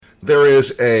There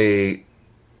is a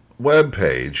web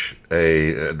page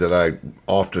that I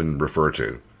often refer to,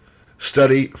 Okay.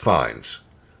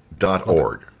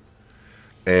 studyfinds.org.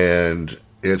 And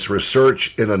it's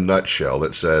research in a nutshell,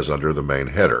 it says under the main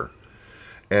header.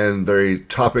 And the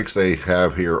topics they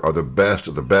have here are the best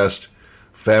of the best: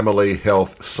 family,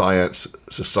 health, science,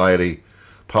 society,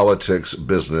 politics,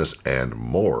 business, and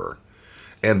more.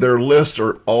 And their lists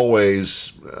are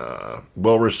always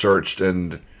well researched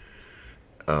and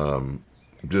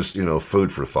just,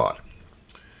 food for thought.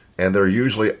 And they're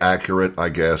usually accurate, I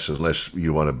guess, unless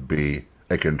you want to be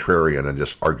a contrarian and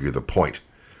just argue the point.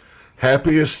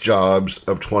 Happiest jobs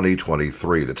of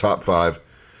 2023, the top five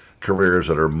careers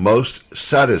that are most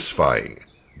satisfying.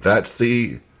 That's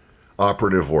the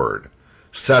operative word, Okay.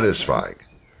 satisfying.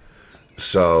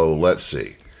 So let's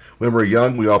see. When we're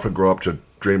young, we often grow up to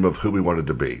dream of who we wanted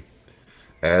to be.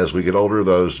 As we get older,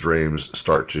 those dreams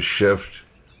start to shift,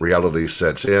 reality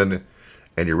sets in,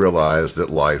 and you realize that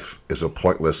life is a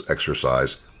pointless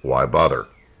exercise. Why bother?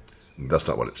 That's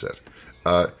not what it says.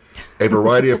 Uh, a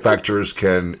variety of factors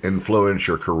can influence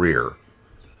your career,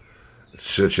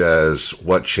 such as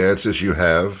what chances you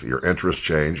have, your interests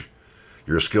change,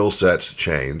 your skill sets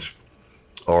change,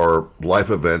 or life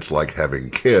events like having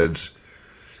kids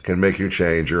can make you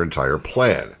change your entire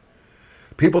plan.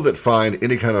 People that find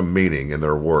any kind of meaning in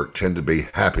their work tend to be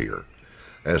happier,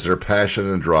 as their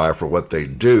passion and drive for what they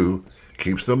do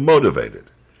keeps them motivated.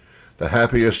 The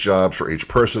happiest jobs for each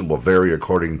person will vary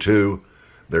according to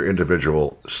their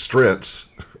individual strengths,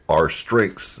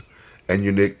 and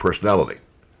unique personality.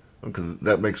 Okay,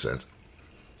 that makes sense.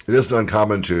 It isn't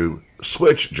uncommon to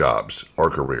switch jobs or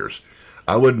careers.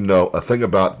 I wouldn't know a thing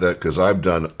about that because I've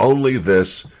done only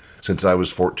this since I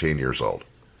was 14 years old.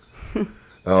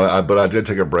 But I did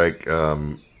take a break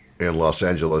in Los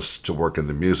Angeles to work in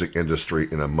the music industry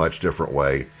in a much different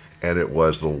way, and it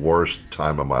was the worst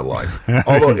time of my life.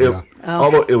 Although Yeah.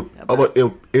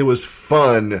 Oh, it was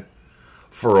fun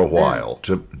for a then. while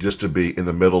to be in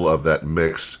the middle of that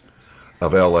mix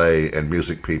of LA and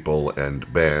music people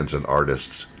and bands and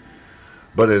artists.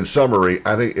 But in summary,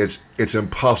 I think it's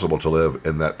impossible to live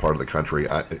in that part of the country.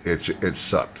 It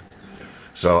sucked.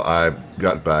 So I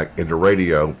got back into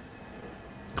radio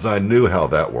because I knew how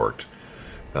that worked,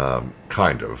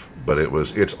 kind of. But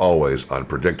it's always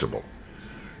unpredictable.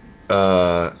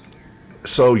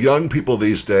 So young people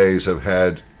these days have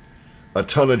had a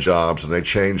ton of jobs and they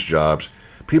change jobs.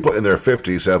 People in their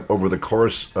 50s have, over the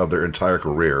course of their entire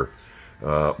career,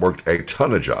 worked a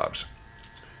ton of jobs.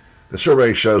 The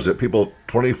survey shows that people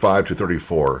 25 to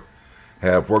 34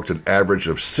 have worked an average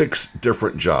of 6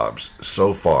 different jobs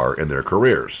so far in their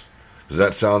careers. Does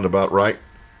that sound about right?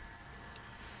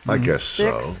 I guess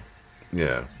so. Six?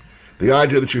 Yeah. The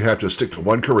idea that you have to stick to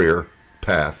one career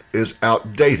path is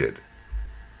outdated.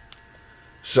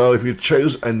 So if you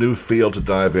choose a new field to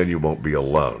dive in, you won't be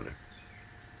alone.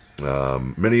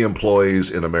 Many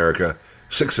employees in America,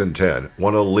 6 in 10,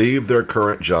 want to leave their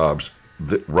current jobs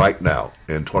right now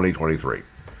in 2023.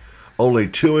 Only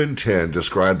 2 in 10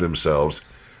 describe themselves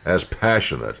as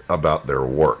passionate about their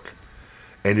work.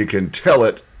 And you can tell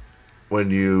it when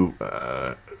you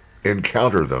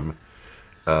encounter them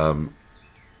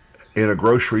in a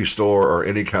grocery store or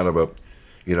any kind of a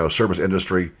service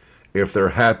industry, if they're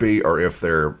happy or if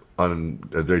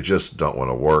they just don't want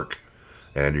to work,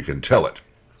 and you can tell it.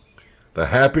 The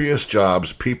happiest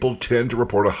jobs people tend to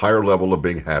report a higher level of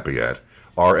being happy at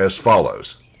are as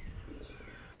follows.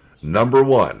 Number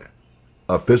 1,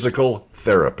 a physical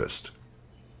therapist.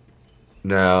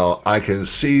 Now, I can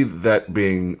see that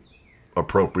being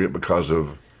appropriate because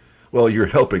of, well, you're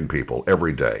helping people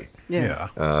every day. Yeah.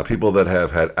 Yeah. People that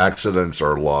have had accidents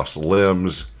or lost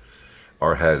limbs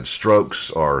or had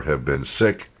strokes or have been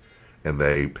sick, and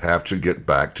they have to get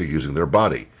back to using their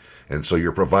body. And so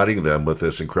you're providing them with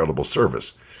this incredible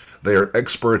service. They are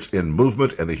experts in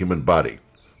movement and the human body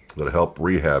that help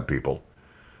rehab people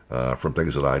from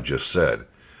things that I just said.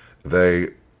 They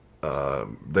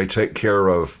take care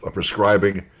of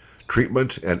prescribing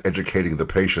treatment and educating the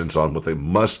patients on what they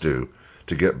must do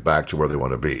to get back to where they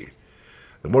want to be.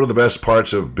 And one of the best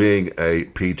parts of being a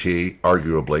PT,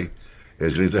 arguably,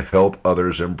 is you need to help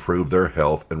others improve their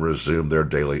health and resume their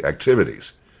daily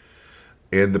activities.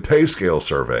 In the pay scale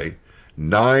survey,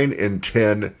 9 in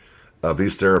 10 of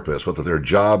these therapists, whether their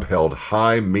job held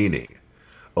high meaning,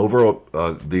 over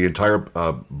the entire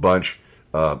bunch,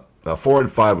 4 in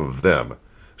 5 of them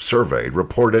surveyed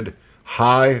reported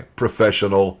high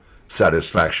professional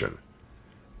satisfaction.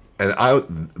 And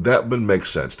that one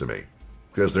makes sense to me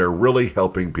because they're really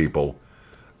helping people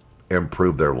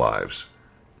improve their lives.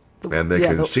 and they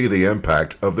can see the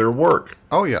impact of their work.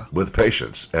 Oh, yeah. With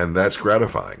patients, and that's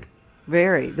gratifying.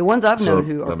 Very. The ones I've known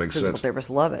who are physical sense. therapists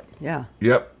love it. Yeah.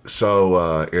 Yep.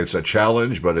 So it's a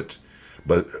challenge, but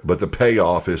the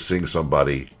payoff is seeing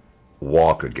somebody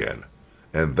walk again,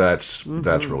 and that's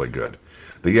really good.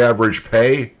 The average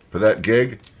pay for that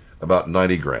gig, about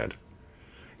 $90,000.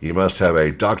 You must have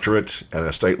a doctorate and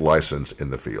a state license in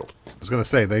the field. I was going to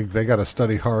say, they got to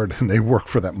study hard and they work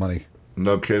for that money.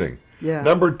 No kidding. Yeah.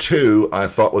 Number 2, I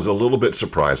thought was a little bit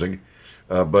surprising,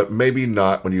 but maybe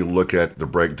not when you look at the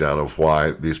breakdown of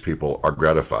why these people are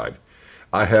gratified.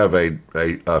 I have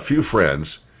a few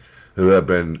friends who have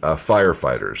been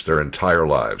firefighters their entire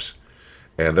lives,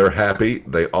 and they're happy.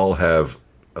 They all have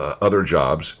other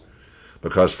jobs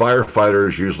because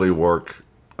firefighters usually work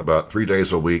about 3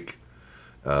 days a week,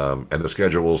 and the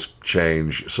schedules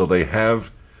change. So they have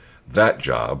that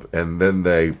job, and then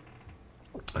they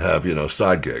have,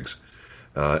 side gigs.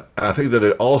 I think that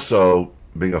it also,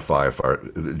 being a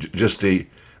firefighter, just the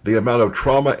amount of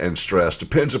trauma and stress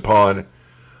depends upon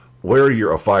where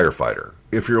you're a firefighter.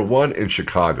 If you're one in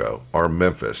Chicago or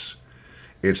Memphis,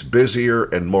 it's busier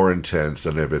and more intense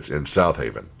than if it's in South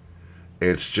Haven.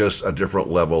 It's just a different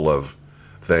level of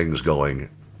things going,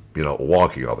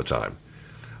 wonky all the time.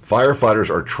 Firefighters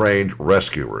are trained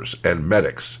rescuers and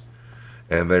medics,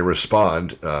 and they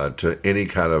respond to any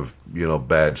kind of,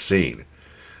 bad scene.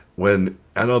 When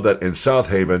I know that in South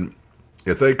Haven,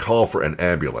 if they call for an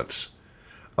ambulance,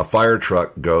 a fire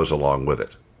truck goes along with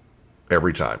it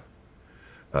every time.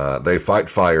 They fight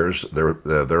fires.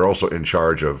 They're also in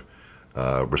charge of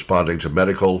responding to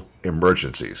medical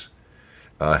emergencies,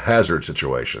 hazard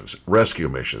situations, rescue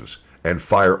missions, and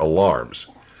fire alarms.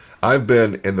 I've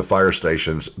been in the fire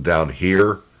stations down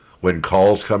here when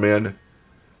calls come in,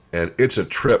 and it's a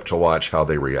trip to watch how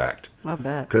they react. I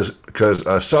bet.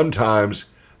 Because sometimes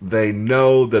they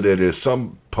know that it is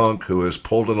some punk who has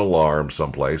pulled an alarm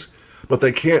someplace, but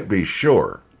they can't be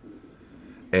sure.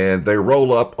 And they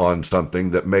roll up on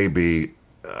something that may be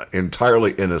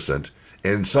entirely innocent.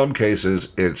 In some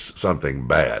cases, it's something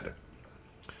bad.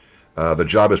 The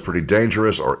job is pretty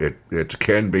dangerous, or it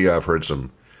can be. I've heard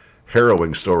some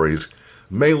harrowing stories,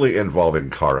 mainly involving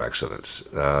car accidents,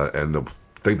 and the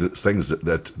things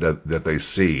that they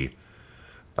see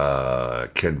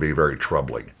can be very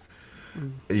troubling.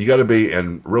 You got to be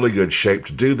in really good shape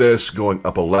to do this. Going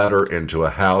up a ladder into a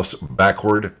house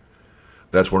backward,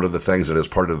 that's one of the things that is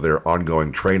part of their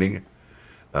ongoing training.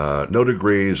 No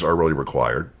degrees are really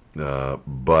required,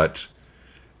 but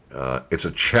it's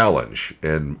a challenge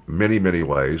in many, many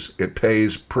ways. It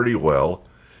pays pretty well.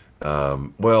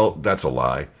 Well, that's a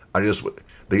lie.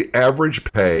 The average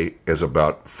pay is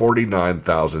about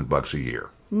 $49,000 a year.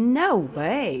 No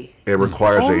way. It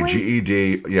requires a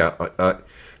GED. Yeah.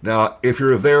 Now, if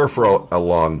you're there for a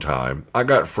long time, I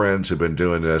got friends who've been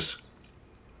doing this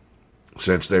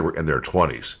since they were in their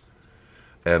 20s,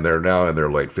 and they're now in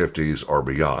their late 50s or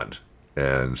beyond.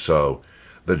 And so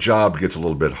the job gets a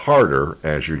little bit harder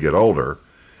as you get older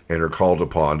and are called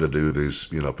upon to do these,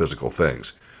 physical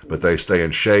things. But they stay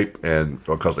in shape, and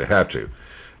because they have to.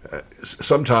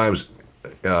 Sometimes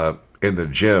in the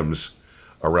gyms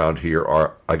around here,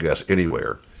 or I guess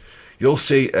anywhere, you'll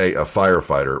see a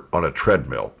firefighter on a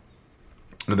treadmill,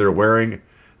 and they're wearing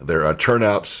their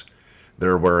turnouts,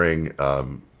 they're wearing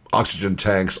oxygen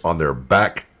tanks on their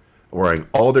back, wearing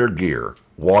all their gear,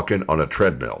 walking on a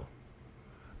treadmill.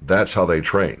 That's how they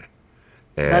train.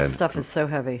 And that stuff is so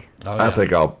heavy. Oh, yeah. I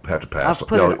think I'll have to pass.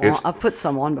 I've put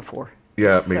some on before.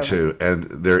 Yeah, me too. And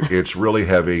it's really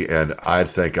heavy, and I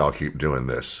think I'll keep doing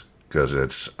this because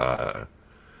it's a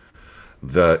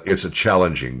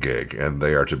challenging gig, and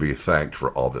they are to be thanked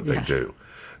for all that they do.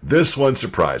 This one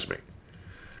surprised me,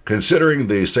 considering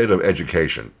the state of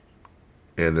education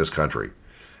in this country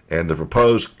and the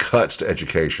proposed cuts to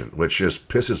education, which just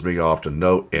pisses me off to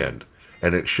no end,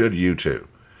 and it should you too.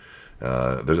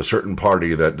 There's a certain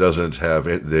party that doesn't have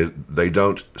it. They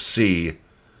don't see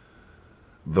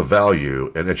the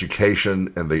value in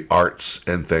education and the arts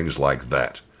and things like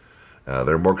that.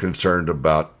 They're more concerned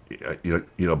about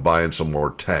buying some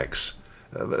more tanks.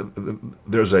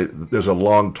 There's a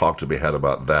long talk to be had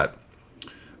about that.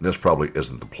 This probably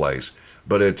isn't the place,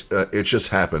 but it just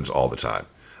happens all the time.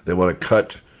 They want to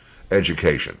cut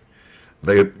education.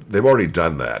 They've already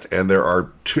done that, and there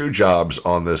are 2 jobs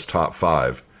on this top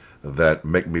 5 that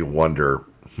make me wonder.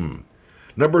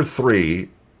 Number 3,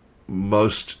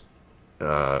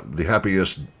 the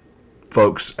happiest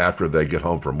folks after they get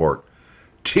home from work,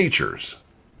 teachers.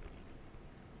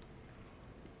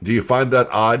 Do you find that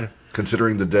odd,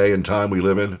 considering the day and time we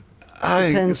live in?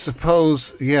 I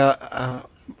suppose, yeah.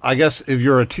 I guess if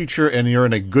you're a teacher and you're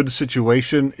in a good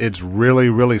situation, it's really,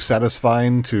 really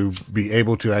satisfying to be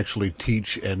able to actually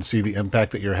teach and see the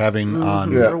impact that you're having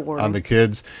Yeah. on the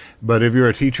kids. But if you're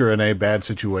a teacher in a bad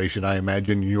situation, I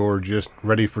imagine you're just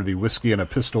ready for the whiskey and a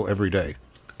pistol every day.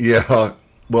 Yeah.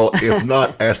 Well, if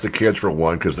not, ask the kids for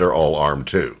one because they're all armed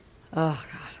too. Oh,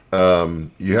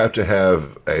 You have to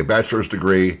have a bachelor's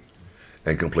degree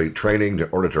and complete training in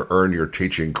order to earn your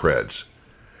teaching creds.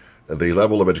 The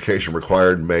level of education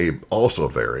required may also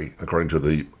vary according to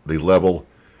the level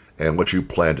and what you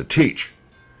plan to teach.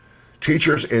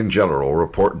 Teachers in general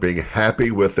report being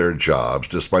happy with their jobs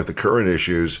despite the current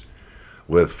issues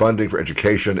with funding for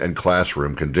education and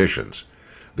classroom conditions.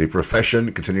 The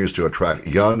profession continues to attract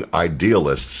young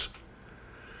idealists.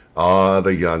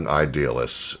 The young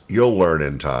idealists. You'll learn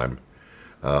in time.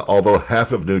 Although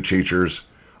half of new teachers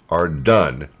are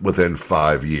done within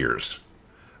 5 years.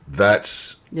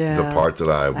 That's the part that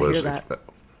I was. hear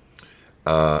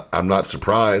that. I'm not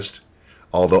surprised,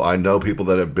 although I know people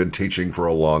that have been teaching for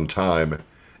a long time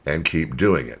and keep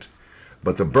doing it.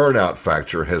 But the burnout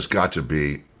factor has got to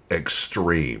be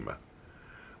extreme.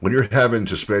 When you're having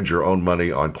to spend your own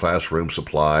money on classroom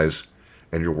supplies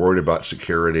and you're worried about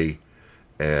security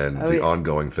and the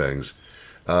ongoing things.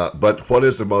 But what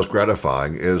is the most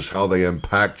gratifying is how they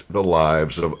impact the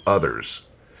lives of others,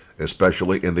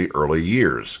 especially in the early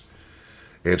years.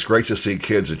 It's great to see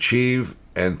kids achieve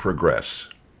and progress,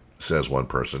 says one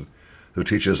person who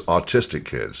teaches autistic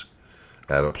kids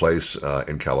at a place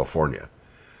in California.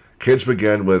 Kids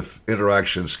begin with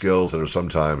interaction skills that are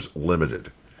sometimes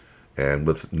limited and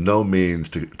with no means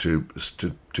to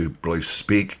really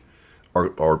speak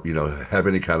or have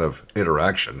any kind of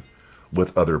interaction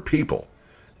with other people.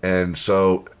 And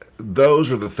so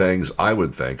those are the things I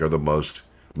would think are the most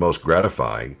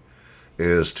gratifying,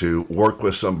 is to work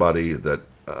with somebody that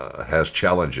has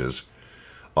challenges,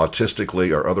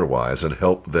 autistically or otherwise, and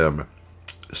help them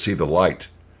see the light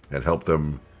and help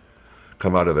them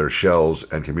come out of their shells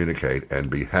and communicate and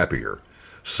be happier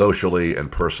socially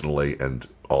and personally and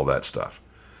all that stuff.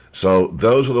 So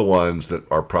those are the ones that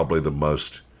are probably the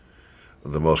most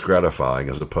gratifying,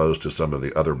 as opposed to some of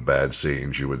the other bad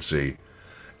scenes you would see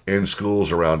in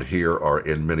schools around here or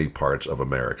in many parts of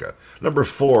America. Number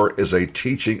 4 is a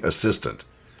teaching assistant.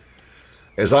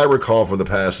 As I recall from the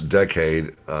past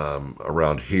decade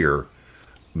around here,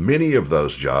 many of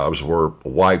those jobs were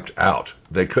wiped out.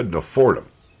 They couldn't afford them.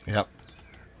 Yep.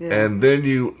 Yeah. And then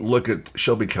you look at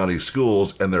Shelby County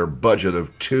Schools and their budget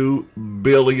of $2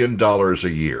 billion a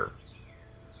year.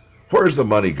 Where's the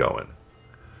money going?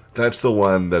 That's the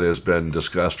one that has been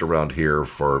discussed around here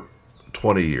for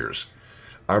 20 years.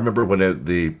 I remember when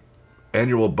the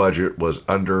annual budget was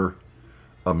under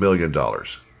 $1 million,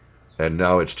 and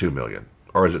now it's $2 million.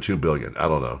 Or is it $2 billion? I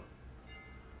don't know.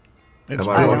 It's Am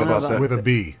I wrong don't know about that? with a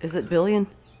B. Is it billion?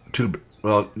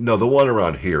 Well, no, the one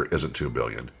around here isn't $2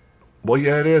 billion. Well,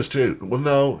 yeah, it is too. Well,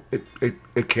 no,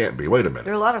 it can't be. Wait a minute.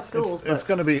 There are a lot of schools. It's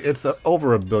going to be. It's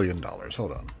over $1 billion.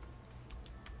 Hold on.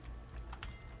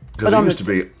 Because it used to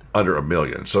be under $1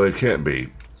 million, so it can't be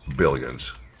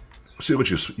billions. See what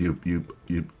you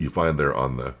find there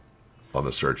on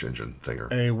the search engine thinger.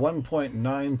 A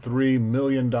 $1.93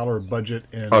 million budget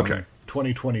in Okay.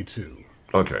 2022.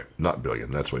 Okay, not billion.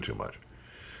 That's way too much.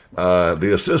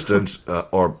 The assistants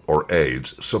or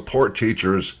aides support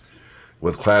teachers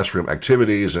with classroom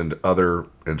activities and other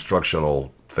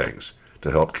instructional things to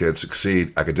help kids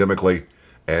succeed academically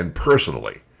and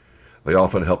personally. They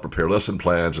often help prepare lesson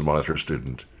plans and monitor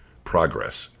student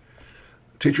progress.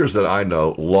 Teachers that I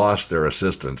know lost their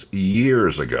assistants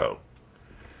years ago.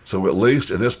 So at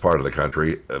least in this part of the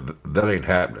country, that ain't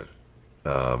happening.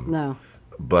 No.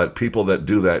 But people that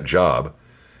do that job.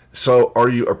 So are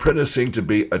you apprenticing to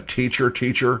be a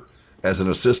teacher as an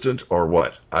assistant or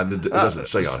what? It doesn't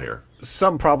say on here.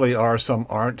 Some probably are, some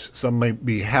aren't. Some may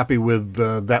be happy with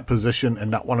that position and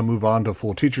not want to move on to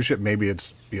full teachership. Maybe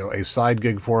it's a side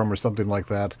gig for them or something like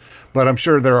that. But I'm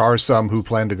sure there are some who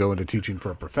plan to go into teaching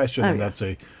for a profession, and that's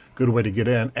a good way to get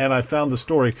in. And I found the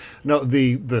story. No,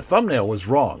 the thumbnail was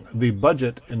wrong. The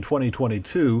budget in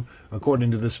 2022, according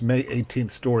to this May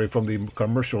 18th story from the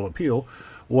Commercial Appeal,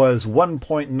 was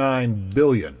 $1.9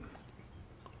 billion.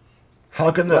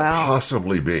 How can that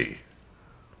possibly be?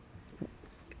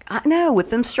 I know,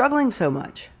 with them struggling so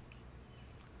much.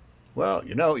 Well,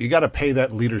 you got to pay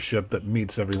that leadership that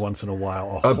meets every once in a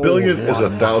while. A billion is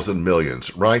 1,000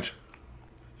 millions, right?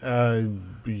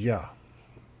 Yeah.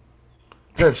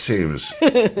 That seems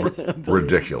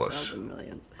ridiculous.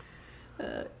 Millions.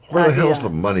 Where the hell's the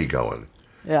money going?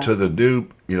 Yeah. To the new,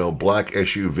 black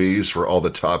SUVs for all the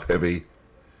top-heavy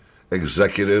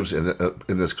executives in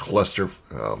this cluster.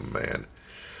 Oh man,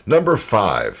 number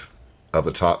 5 of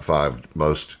the top 5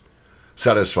 most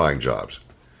satisfying jobs: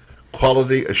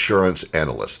 quality assurance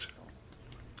analyst.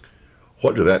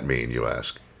 What does that mean, you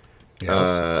ask?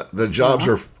 Yes. The jobs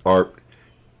are,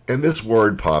 and this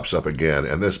word pops up again,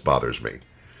 and this bothers me.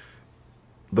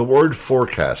 The word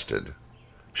forecasted.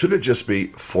 Should it just be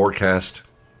forecast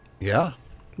Yeah.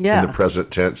 Yeah. in the present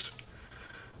tense?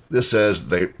 This says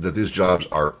that these jobs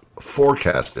are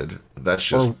forecasted. That's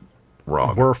just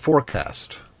wrong. Were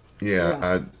forecast.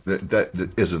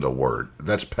 That isn't a word.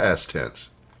 That's past tense.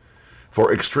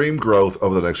 For extreme growth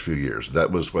over the next few years.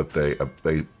 That was what they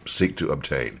seek to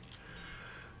obtain.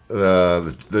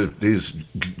 These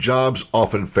jobs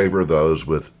often favor those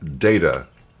with data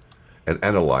and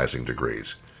analyzing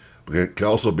degrees. It can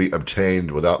also be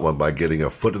obtained without one by getting a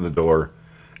foot in the door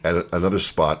at another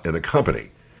spot in a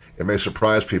company. It may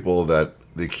surprise people that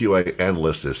the QA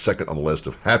analyst is second on the list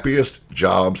of happiest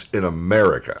jobs in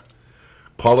America.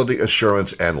 Quality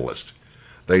assurance analyst.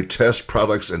 They test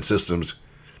products and systems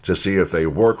to see if they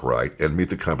work right and meet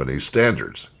the company's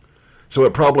standards. So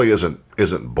it probably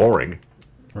isn't boring.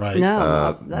 Right.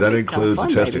 No. That includes the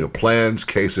testing of plans,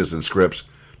 cases, and scripts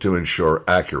to ensure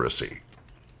accuracy.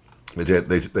 They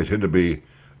tend to be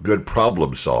good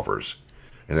problem solvers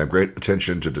and have great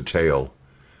attention to detail,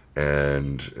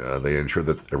 and they ensure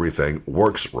that everything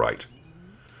works right.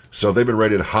 So they've been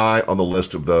rated high on the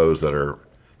list of those that are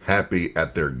happy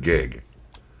at their gig.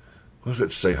 What does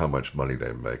it say how much money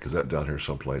they make? Is that down here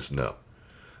someplace? No.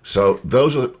 So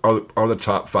those are the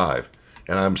top 5.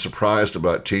 And I'm surprised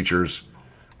about teachers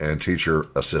and teacher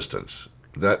assistants.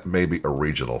 That may be a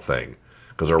regional thing.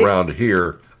 Because around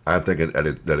here, I'm thinking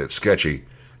that it's sketchy,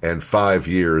 and 5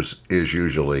 years is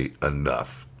usually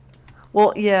enough.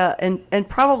 Well, yeah, and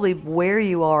probably where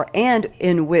you are and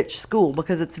in which school,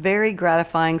 because it's very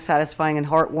gratifying, satisfying, and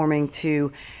heartwarming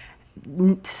to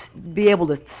be able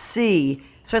to see,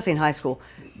 especially in high school,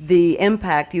 the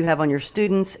impact you have on your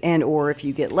students, and or if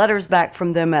you get letters back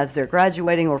from them as they're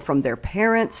graduating or from their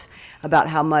parents about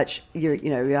how much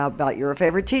about your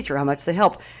favorite teacher, how much they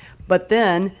helped. But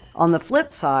then on the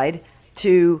flip side,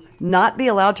 to not be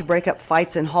allowed to break up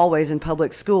fights in hallways in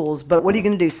public schools, but what are you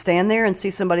going to do? Stand there and see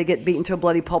somebody get beaten to a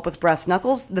bloody pulp with brass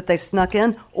knuckles that they snuck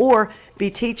in, or be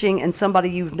teaching and somebody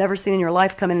you've never seen in your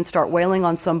life come in and start wailing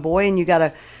on some boy, and you got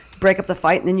to break up the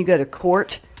fight, and then you go to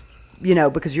court,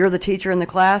 because you're the teacher in the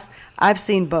class. I've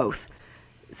seen both.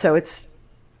 So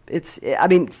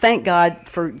thank God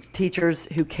for teachers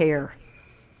who care,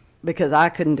 because I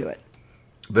couldn't do it.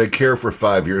 They care for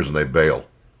 5 years and they bail.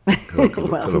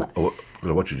 Well,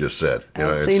 What you just said.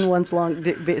 I've seen ones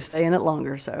stay in it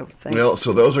longer. So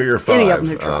so those are your 5. Any of them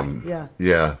who try.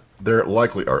 Yeah, there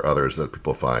likely are others that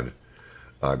people find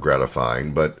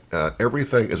gratifying, but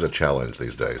everything is a challenge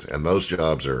these days, and those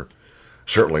jobs are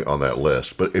certainly on that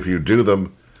list. But if you do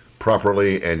them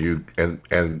properly, and your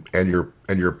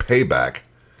payback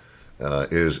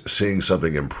is seeing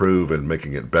something improve and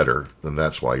making it better, then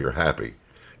that's why you're happy.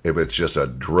 If it's just a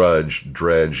dreaded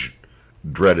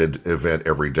event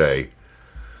every day,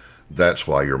 that's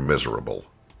why you're miserable.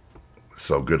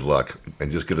 So good luck, and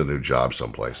just get a new job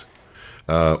someplace.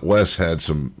 Wes has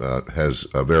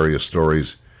various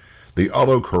stories. The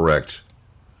autocorrect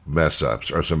mess-ups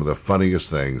are some of the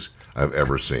funniest things I've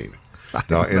ever seen.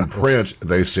 Now, in print,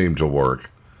 they seem to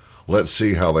work. Let's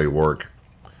see how they work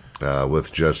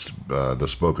with just the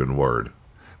spoken word.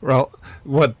 Well,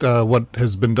 what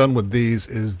has been done with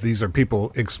these are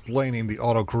people explaining the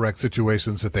autocorrect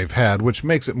situations that they've had, which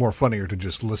makes it more funnier to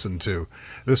just listen to.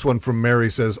 This one from Mary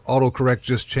says, autocorrect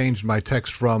just changed my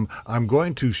text from "I'm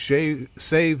going to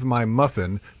save my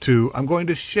muffin" to "I'm going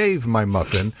to shave my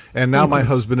muffin," and now my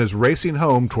husband is racing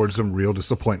home towards some real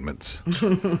disappointments.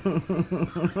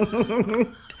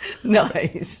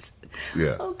 Nice.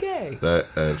 Yeah. Okay.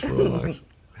 That's really nice.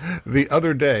 The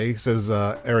other day, says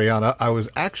Ariana, I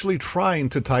was actually trying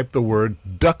to type the word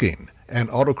ducking, and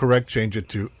autocorrect changed it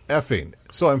to effing.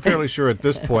 So I'm fairly sure at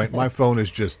this point my phone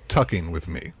is just tucking with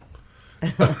me.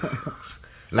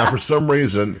 Now, for some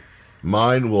reason,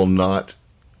 mine will not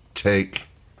take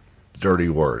dirty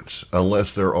words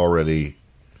unless they've already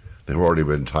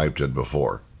been typed in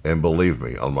before. And believe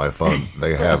me, on my phone,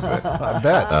 they have been. I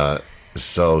bet.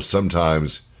 So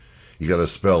sometimes you got to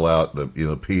spell out the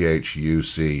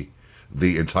PHUC.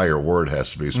 The entire word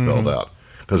has to be spelled out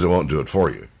because it won't do it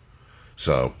for you.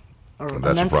 So Or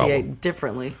that's a problem. enunciate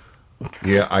differently.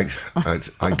 Yeah, I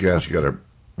guess you got to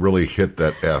really hit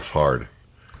that F hard.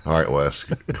 All right, Wes,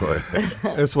 go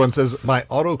ahead. This one says, my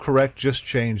autocorrect just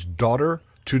changed daughter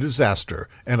to disaster,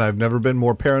 and I've never been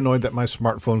more paranoid that my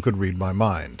smartphone could read my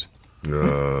mind.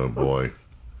 Oh, boy.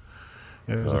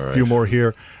 There's a few more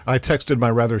here. I texted my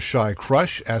rather shy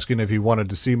crush asking if he wanted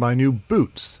to see my new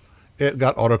boots. It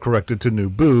got autocorrected to new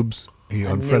boobs. He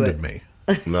unfriended me.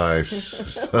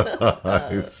 Nice.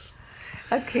 Nice.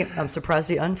 I'm surprised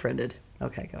he unfriended.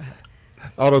 Okay, go ahead.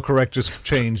 Autocorrect just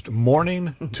changed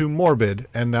morning to morbid,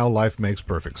 and now life makes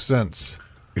perfect sense.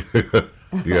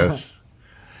 Yes.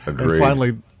 Agreed. And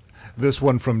finally, this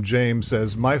one from James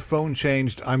says, my phone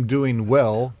changed I'm doing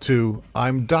well to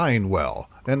I'm dying well.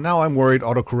 And now I'm worried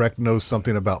autocorrect knows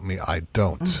something about me I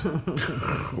don't.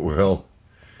 Well,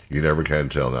 you never can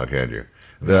tell now, can you?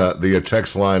 The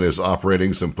text line is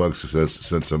operating. Some folks have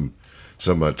sent some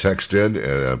text in,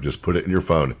 and just put it in your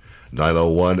phone.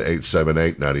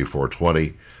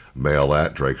 901-878-9420. Mail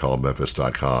at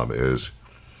drakehallmemphis.com is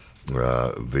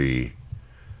the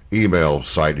email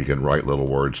site. You can write little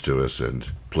words to us,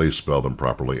 and please spell them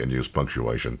properly and use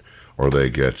punctuation, or they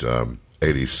get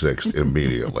 86ed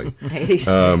immediately.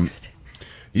 86ed.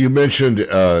 You mentioned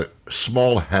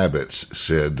small habits,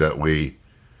 Sid, that we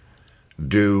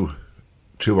do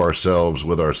to ourselves,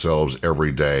 with ourselves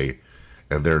every day,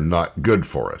 and they're not good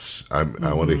for us. I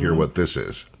want to hear what this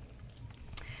is.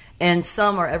 And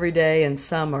some are every day, and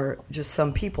some are just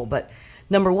some people. But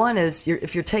number one is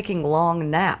if you're taking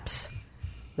long naps,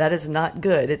 that is not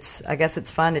good. I guess it's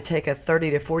fine to take a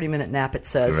 30 to 40-minute nap, it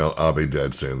says. Well, I'll be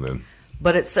dead soon then.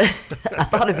 But I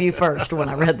thought of you first when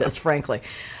I read this, frankly.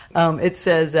 It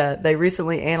says they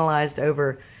recently analyzed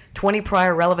over 20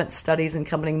 prior relevant studies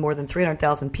encompassing more than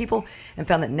 300,000 people and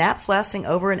found that naps lasting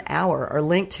over an hour are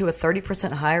linked to a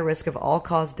 30% higher risk of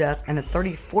all-cause death and a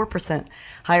 34%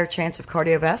 higher chance of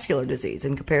cardiovascular disease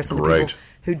in comparison to people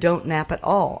who don't nap at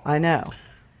all. I know.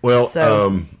 Well,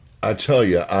 I tell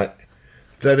you,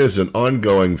 that is an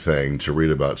ongoing thing to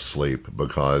read about sleep,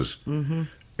 because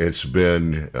it's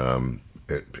been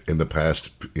in the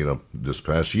past, this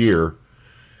past year,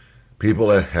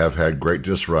 people have had great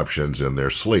disruptions in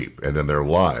their sleep and in their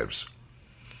lives.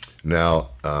 Now,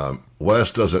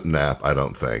 Wes doesn't nap, I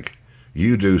don't think.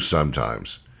 You do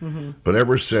sometimes. But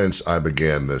ever since I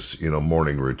began this,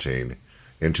 morning routine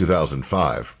in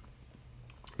 2005,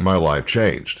 my life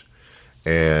changed.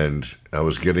 And I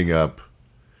was getting up.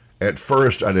 At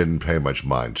first, I didn't pay much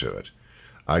mind to it.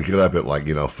 I'd get up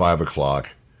at 5 o'clock,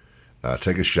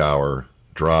 take a shower,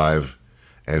 drive,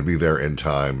 and be there in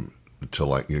time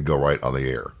to go right on the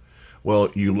air.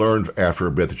 Well, you learn after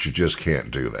a bit that you just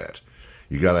can't do that.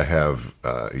 You got to have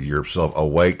yourself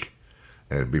awake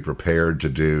and be prepared to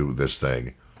do this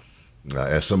thing.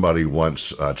 As somebody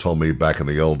once told me back in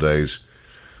the old days,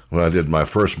 when I did my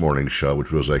first morning show,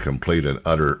 which was a complete and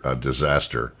utter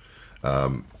disaster,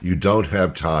 you don't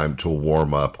have time to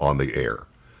warm up on the air.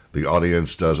 The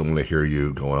audience doesn't want to hear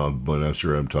you going on, but I'm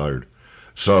sure I'm tired.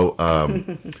 So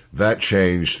that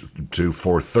changed to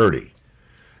 4:30.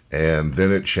 And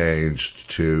then it changed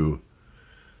to,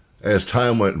 as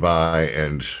time went by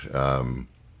and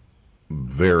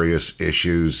various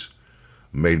issues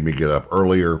made me get up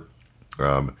earlier,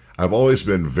 I've always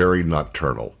been very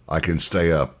nocturnal. I can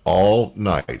stay up all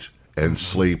night and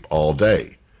sleep all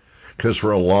day. Because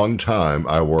for a long time,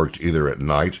 I worked either at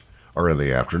night or in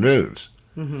the afternoons.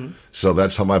 So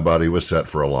that's how my body was set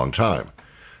for a long time.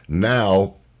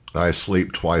 Now, I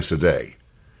sleep twice a day.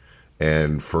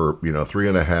 And for,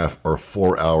 3.5 or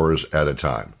 4 hours at a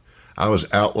time. I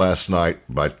was out last night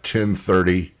by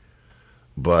 10:30,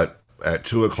 but at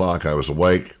 2 o'clock I was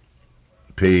awake,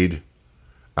 peed,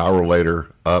 hour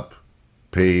later, up,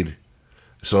 peed.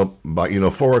 So by,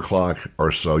 4 o'clock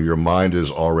or so, your mind is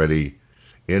already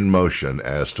in motion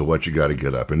as to what you got to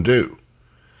get up and do.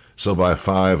 So by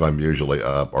 5, I'm usually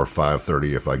up, or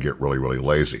 5:30 if I get really, really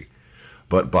lazy.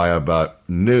 But by about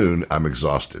noon, I'm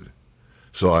exhausted.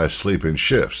 So I sleep in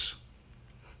shifts,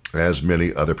 as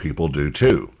many other people do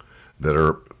too,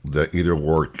 that either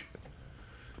work,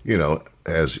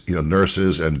 as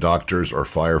nurses and doctors or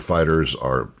firefighters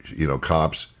or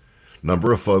cops.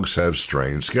 Number of folks have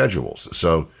strange schedules.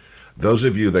 So those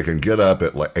of you that can get up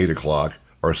at 8 o'clock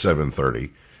or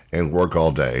 7:30 and work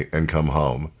all day and come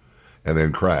home and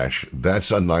then crash,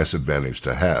 that's a nice advantage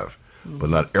to have. But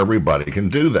not everybody can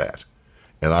do that.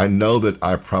 And I know that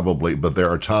but there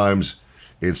are times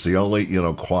it's the only,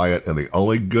 quiet, and the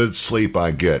only good sleep I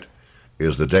get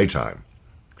is the daytime.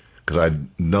 Because I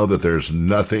know that there's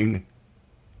nothing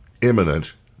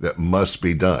imminent that must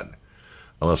be done.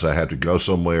 Unless I have to go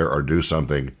somewhere or do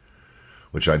something,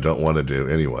 which I don't want to do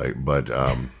anyway. But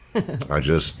I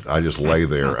just lay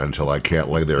there until I can't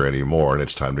lay there anymore, and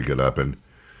it's time to get up and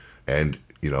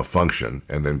function,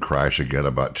 and then crash again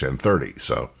about 10:30.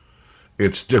 So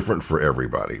it's different for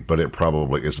everybody, but it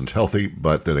probably isn't healthy.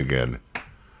 But then again,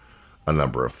 a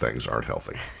number of things aren't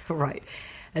healthy. Right.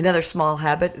 Another small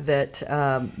habit that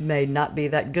may not be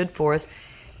that good for us,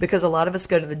 because a lot of us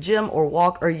go to the gym or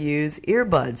walk or use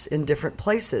earbuds in different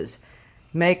places.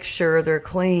 Make sure they're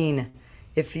clean.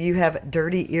 If you have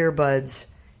dirty earbuds,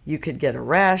 you could get a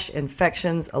rash,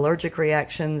 infections, allergic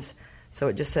reactions. So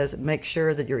it just says make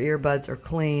sure that your earbuds are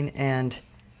clean, and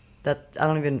that I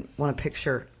don't even want to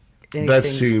picture anything. That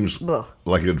seems Ugh.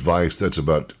 like advice that's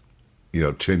about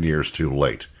 10 years too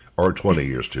late or 20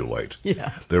 years too late.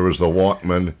 Yeah. There was the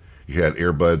Walkman. You had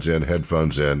earbuds in,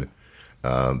 headphones in.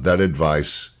 That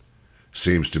advice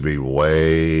seems to be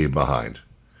way behind.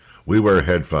 We wear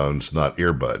headphones, not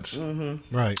earbuds.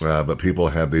 Mm-hmm. Right. But people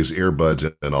have these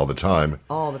earbuds in all the time.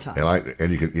 All the time.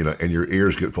 And you can, and your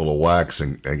ears get full of wax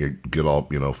and you get all,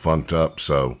 funked up.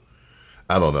 So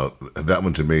I don't know. That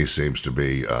one to me seems to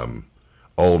be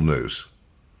old news.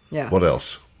 Yeah. What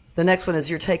else? The next one is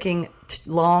you're taking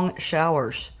long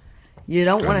showers. You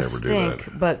don't want to never do stink,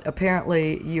 that. but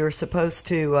apparently you're supposed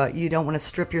to, you don't want to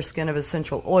strip your skin of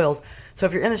essential oils. So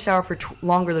if you're in the shower for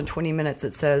longer than 20 minutes,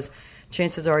 it says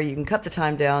chances are you can cut the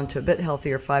time down to a bit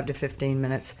healthier, 5 to 15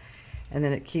 minutes, and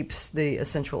then it keeps the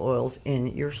essential oils in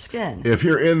your skin. If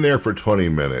you're in there for 20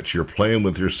 minutes, you're playing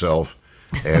with yourself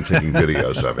and taking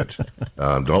videos of it.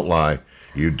 Don't lie.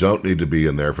 You don't need to be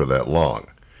in there for that long.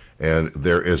 And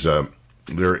there is a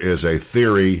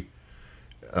theory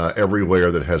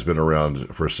everywhere that has been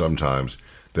around for some times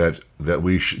that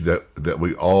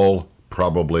we all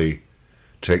probably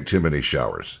take too many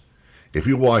showers. If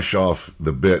you wash off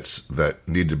the bits that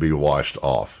need to be washed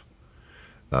off,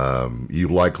 you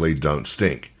likely don't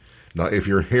stink. Now, if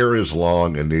your hair is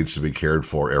long and needs to be cared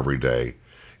for every day,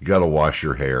 you got to wash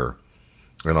your hair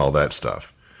and all that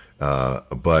stuff.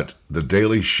 But the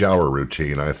daily shower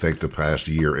routine, I think the past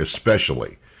year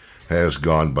especially, has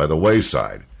gone by the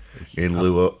wayside in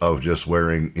lieu of just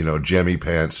wearing, jammy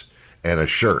pants and a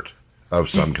shirt of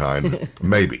some kind,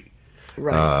 maybe.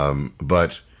 Right.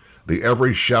 But the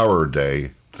every shower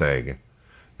day thing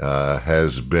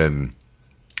has been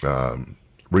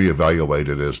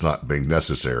reevaluated as not being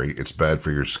necessary. It's bad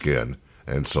for your skin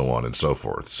and so on and so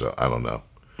forth. So I don't know.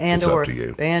 It's up to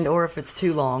you. Or if it's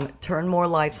too long, turn more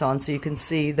lights on so you can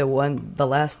see the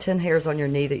last 10 hairs on your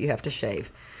knee that you have to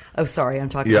shave. Oh, sorry, I'm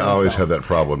talking. Yeah, to I always myself. have that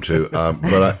problem too.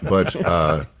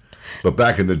 But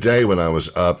back in the day when I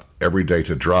was up every day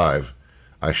to drive,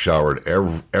 I showered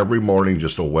every morning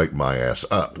just to wake my ass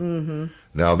up. Mm-hmm.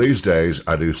 Now these days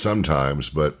I do sometimes,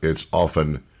 but it's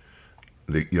often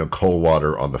the cold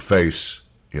water on the face.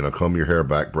 Comb your hair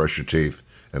back, brush your teeth,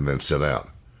 and then sit down.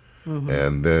 Mm-hmm.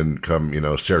 And then come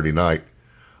Saturday night,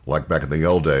 like back in the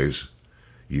old days,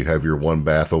 you have your one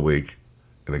bath a week,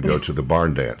 and then go to the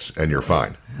barn dance, and you're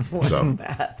fine. One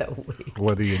bath a week.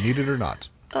 Whether you need it or not.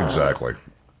 Exactly.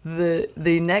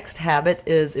 The next habit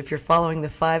is if you're following the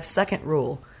 5-second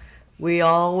rule. There's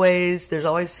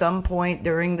always some point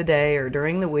during the day or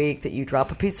during the week that you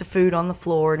drop a piece of food on the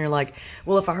floor and you're like,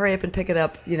 well, if I hurry up and pick it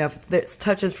up, if it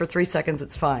touches for 3 seconds,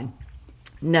 it's fine.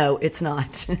 No, it's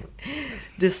not.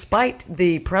 Despite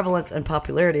the prevalence and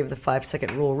popularity of the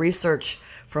 5-second rule, research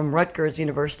from Rutgers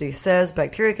University says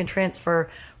bacteria can transfer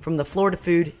from the floor to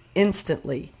food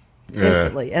instantly.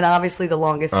 And obviously the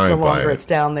longer it's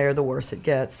down there, the worse it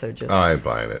gets. So I ain't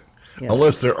buying it. Yeah.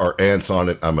 Unless there are ants on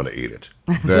it, I'm going to eat it.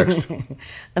 Next.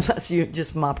 Unless you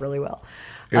just mop really well.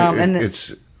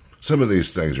 It's some of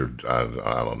these things are, I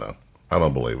don't know. I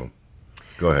don't believe them.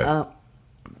 Go ahead.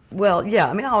 Well,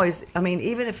 yeah.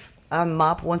 Even if I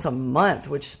mop once a month,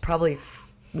 which is probably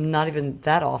not even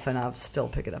that often, I'll still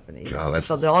pick it up and eat it.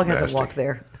 So the dog hasn't walked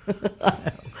there.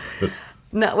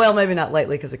 No, well, maybe not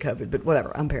lately because of COVID, but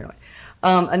whatever. I'm paranoid.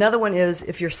 Another one is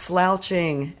if you're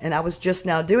slouching, and I was just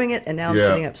now doing it, and now I'm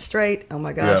sitting up straight. Oh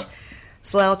my gosh. Yeah.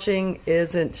 Slouching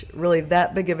isn't really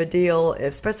that big of a deal,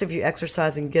 especially if you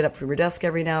exercise and get up from your desk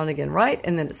every now and again, right?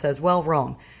 And then it says, well,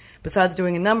 wrong. Besides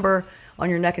doing a number on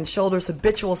your neck and shoulders,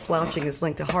 habitual slouching is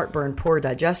linked to heartburn, poor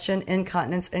digestion,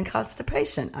 incontinence, and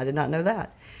constipation. I did not know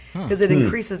that because it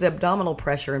increases abdominal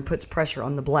pressure and puts pressure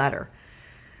on the bladder.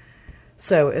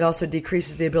 So it also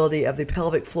decreases the ability of the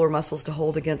pelvic floor muscles to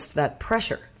hold against that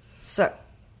pressure. So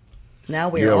now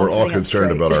we're all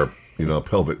concerned about our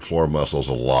pelvic floor muscles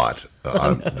a lot.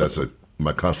 That's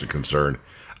my constant concern.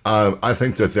 I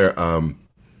think that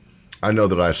I know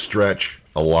that I stretch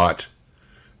a lot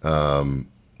when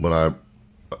I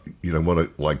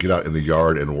want to get out in the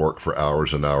yard and work for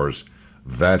hours and hours.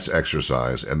 That's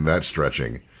exercise and that's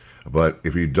stretching. But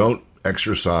if you don't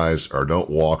exercise or don't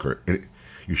walk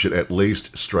you should at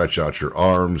least stretch out your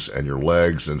arms and your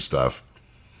legs and stuff.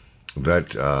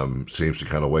 That seems to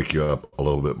kind of wake you up a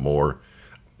little bit more.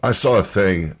 I saw a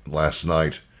thing last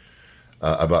night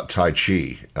about Tai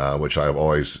Chi, which I've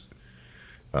always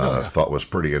thought was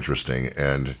pretty interesting,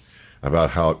 and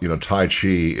about how, Tai Chi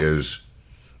is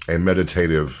a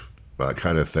meditative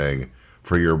kind of thing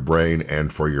for your brain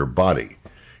and for your body.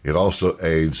 It also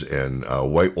aids in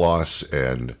weight loss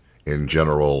and in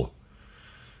general,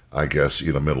 I guess,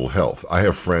 mental health. I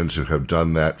have friends who have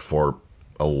done that for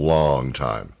a long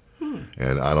time,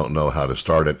 and I don't know how to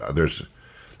start it.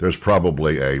 There's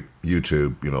probably a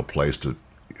YouTube, place to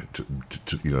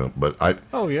but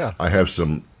I have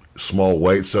some small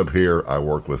weights up here. I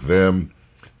work with them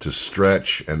to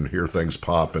stretch and hear things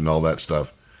pop and all that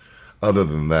stuff. Other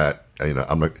than that,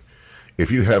 if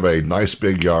you have a nice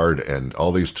big yard and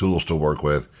all these tools to work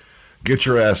with, get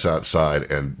your ass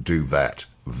outside and do that.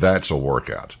 That's a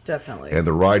workout. Definitely. And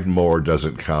the ride more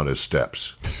doesn't count as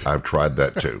steps. I've tried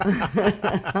that too.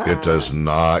 It does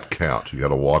not count. You got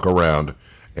to walk around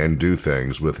and do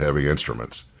things with heavy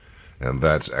instruments, and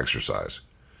that's exercise.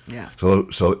 Yeah. So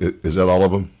is that all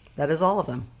of them? That is all of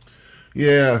them.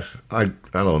 Yeah, I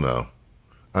don't know.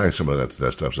 I think some of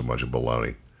that stuff's a bunch of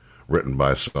baloney, written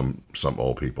by some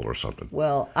old people or something.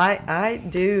 Well, I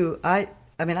do. I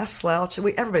slouch.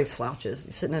 Everybody slouches.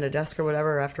 You're sitting at a desk or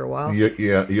whatever after a while. Yeah,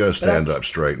 you got to stand up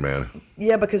straight, man.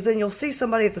 Yeah, because then you'll see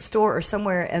somebody at the store or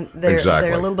somewhere, and they're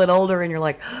Exactly. a little bit older, and you're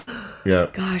like, yeah,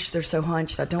 gosh, they're so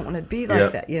hunched. I don't want to be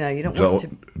like that. You don't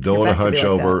want don't want to hunch like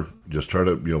over. that. Just try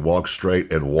to walk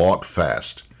straight and walk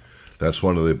fast. That's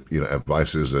one of the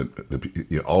advices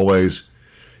that always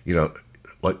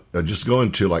just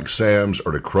going to like Sam's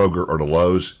or to Kroger or to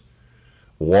Lowe's.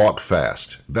 Walk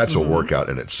fast. That's a workout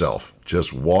in itself.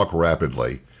 Just walk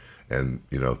rapidly, and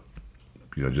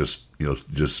just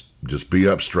be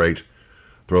up straight.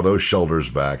 Throw those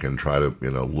shoulders back and try to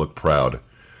look proud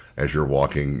as you're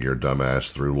walking your dumb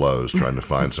ass through Lowe's trying to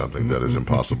find something that is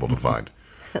impossible to find.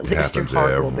 At It least your happens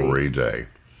heart will every be. day.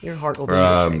 Your heart will be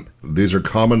in shape. These are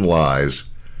common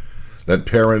lies that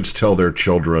parents tell their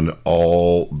children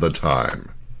all the time.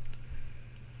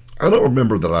 I don't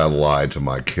remember that I lied to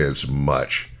my kids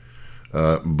much,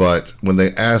 but when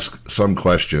they ask some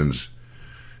questions,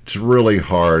 it's really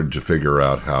hard to figure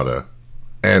out how to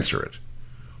answer it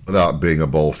without being a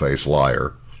bull-faced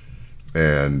liar,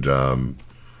 and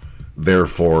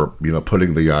therefore,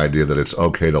 putting the idea that it's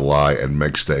okay to lie and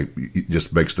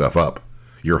just make stuff up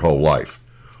your whole life,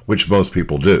 which most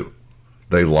people do.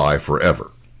 They lie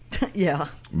forever. Yeah.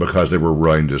 Because they were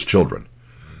ruined as children.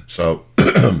 So,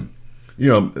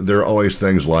 there are always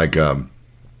things like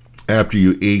after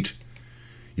you eat,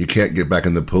 you can't get back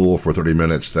in the pool for 30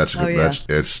 minutes.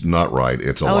 It's not right.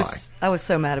 It's a lie. I was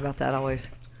so mad about that always.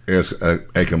 It's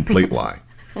a complete lie.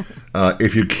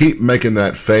 If you keep making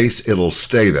that face, it'll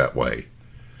stay that way.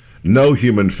 No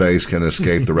human face can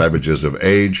escape the ravages of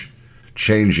age,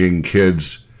 changing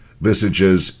kids'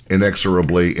 visages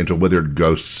inexorably into withered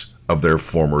ghosts of their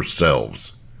former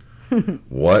selves.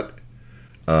 What?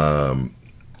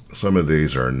 Some of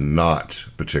these are not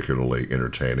particularly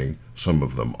entertaining. Some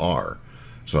of them are.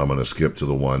 So I'm going to skip to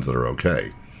the ones that are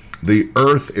okay. The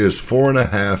Earth is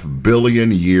 4.5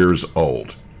 billion years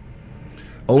old.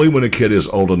 Only when a kid is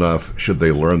old enough should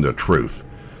they learn the truth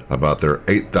about their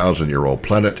 8,000-year-old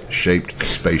planet-shaped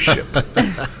spaceship.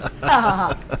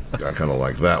 I kind of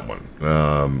like that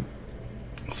one.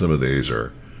 Some of these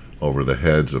are over the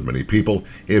heads of many people.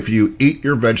 If you eat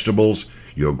your vegetables,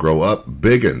 you'll grow up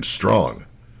big and strong.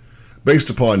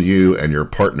 Based upon you and your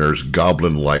partner's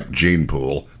goblin-like gene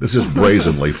pool, this is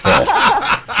brazenly false.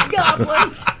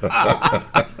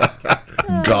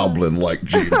 Goblin-like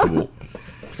gene pool.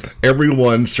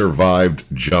 Everyone survived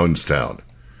Jonestown.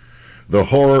 The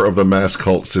horror of the mass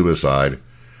cult suicide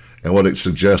and what it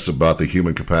suggests about the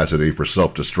human capacity for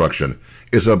self-destruction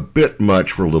is a bit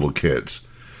much for little kids.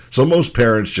 So most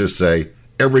parents just say,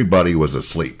 everybody was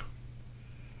asleep.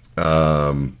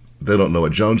 They don't know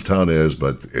what Jonestown is,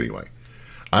 but anyway.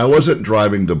 I wasn't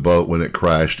driving the boat when it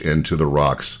crashed into the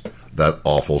rocks that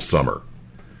awful summer.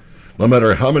 No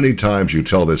matter how many times you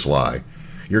tell this lie,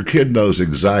 your kid knows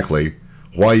exactly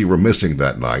why you were missing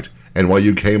that night and why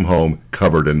you came home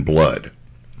covered in blood.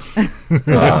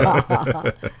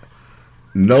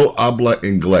 No habla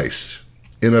inglés.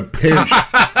 In a pinch,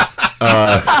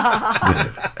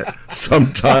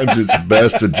 sometimes it's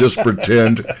best to just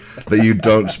pretend that you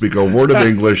don't speak a word of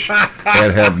English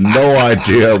and have no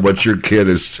idea what your kid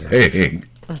is saying.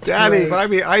 Daddy, buy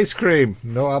me ice cream.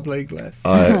 No habla inglés.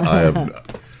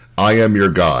 I am your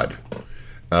God.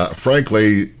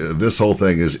 Frankly, this whole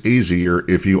thing is easier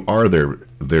if you are their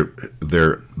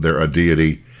a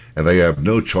deity, and they have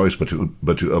no choice but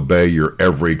to obey your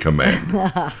every command.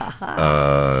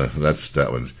 That's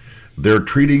that one. They're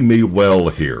treating me well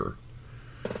here.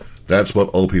 That's what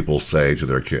old people say to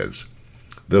their kids.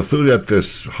 The food at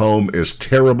this home is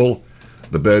terrible.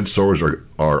 The bed sores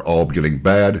are all getting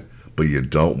bad, but you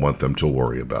don't want them to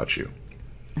worry about you.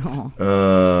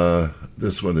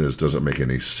 This one doesn't make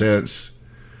any sense.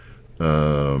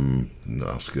 No,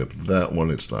 I'll skip that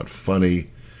one. It's not funny.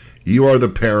 You are the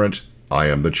parent. I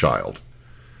am the child.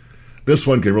 This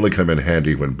one can really come in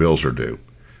handy when bills are due.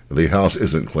 The house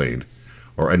isn't cleaned,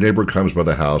 or a neighbor comes by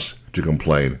the house to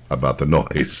complain about the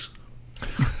noise.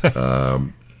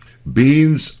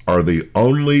 Beans are the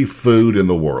only food in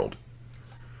the world.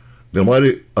 Then why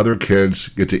do other kids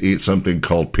get to eat something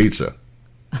called pizza?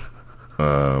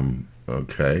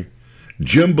 Okay.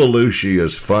 Jim Belushi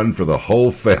is fun for the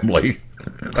whole family.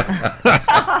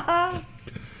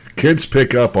 Kids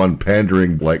pick up on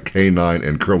pandering like K9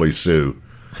 and Curly Sue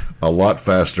a lot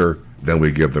faster than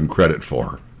we give them credit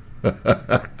for.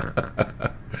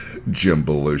 Jim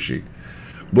Belushi.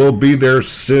 We'll be there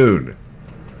soon.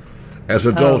 As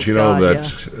adults,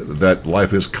 that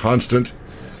life is constant,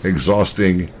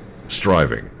 exhausting,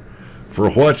 striving. For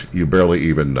what, you barely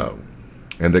even know.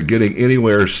 And that getting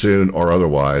anywhere soon or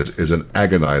otherwise is an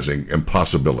agonizing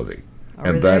impossibility.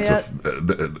 And that's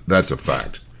a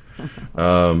fact.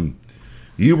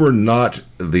 You were not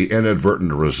the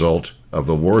inadvertent result of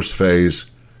the worst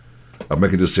phase of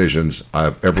making decisions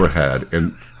I've ever had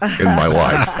in my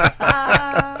life.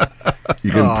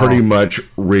 You can pretty much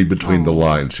read between the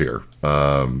lines here.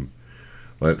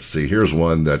 Let's see. Here's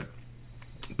one that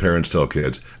parents tell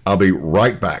kids. I'll be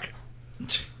right back.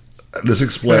 This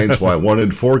explains why 1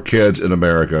 in 4 kids in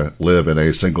America live in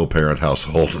a single-parent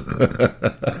household.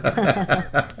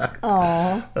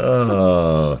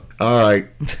 All right.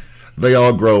 They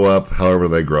all grow up however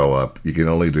they grow up. You can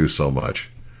only do so much.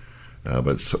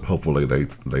 But hopefully they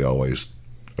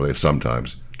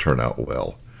sometimes turn out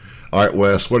well. All right,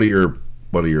 Wes, what are your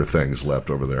things left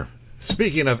over there?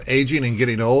 Speaking of aging and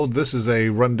getting old, this is a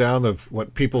rundown of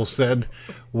what people said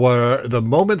were the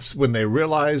moments when they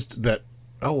realized that,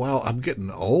 oh, wow, I'm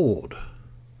getting old.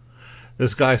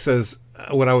 This guy says,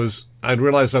 I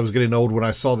realized I was getting old when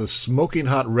I saw this smoking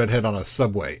hot redhead on a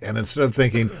subway. And instead of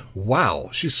thinking, wow,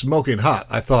 she's smoking hot,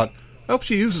 I thought, I hope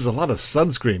she uses a lot of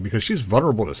sunscreen because she's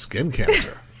vulnerable to skin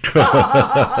cancer.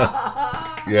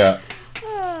 Yeah.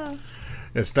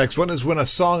 This next one is when a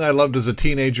song I loved as a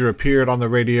teenager appeared on the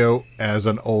radio as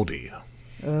an oldie.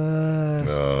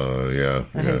 Yeah.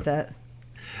 I hate that.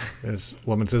 This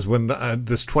woman says, when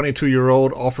this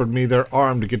 22-year-old offered me their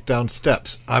arm to get down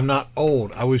steps. I'm not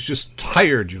old. I was just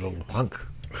tired, you little punk.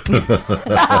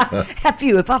 F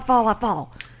you. If I fall, I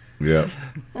fall. Yeah.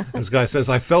 This guy says,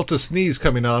 I felt a sneeze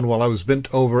coming on while I was bent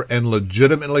over and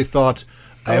legitimately thought,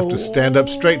 I have to stand up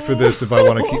straight for this if I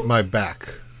want to keep my back.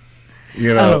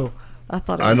 You know,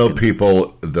 I know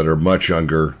people that are much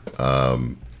younger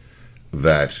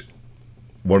that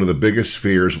one of the biggest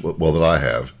fears, that I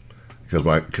have,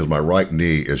 because my right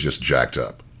knee is just jacked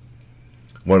up.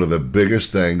 One of the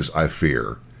biggest things I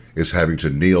fear is having to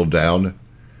kneel down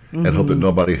and hope that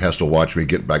nobody has to watch me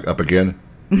get back up again.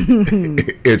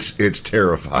 It's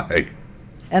terrifying.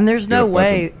 And there's no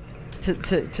way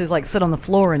to like sit on the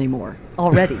floor anymore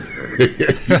already.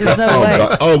 There's no way.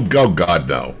 God,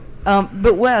 no.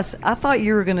 But Wes, I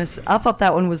thought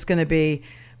that one was gonna be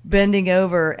bending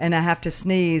over and I have to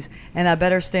sneeze and I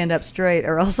better stand up straight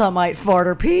or else I might fart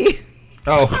or pee.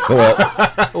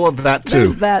 Oh, well, that too.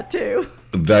 There's that too.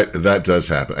 That does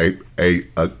happen.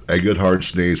 A good hard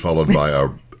sneeze followed by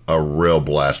a real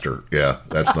blaster. Yeah,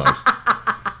 that's nice.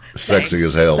 Sexy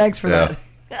as hell. Thanks for that.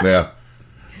 Yeah.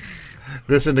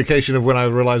 This indication of when I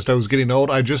realized I was getting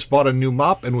old, I just bought a new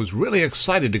mop and was really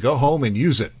excited to go home and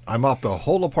use it. I mopped the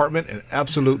whole apartment in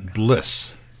absolute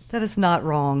bliss. That is not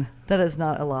wrong. That is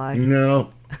not a lie.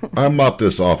 No, I mop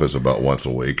this office about once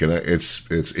a week, and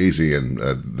it's easy, and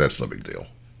that's no big deal.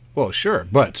 Well, sure,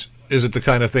 but is it the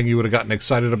kind of thing you would have gotten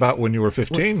excited about when you were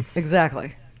 15?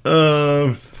 Exactly.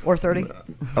 Or 30.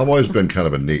 I've always been kind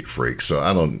of a neat freak, so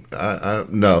I don't.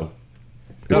 No.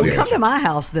 Oh, come to my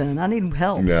house then. I need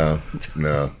help. No,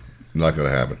 not going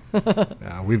to happen.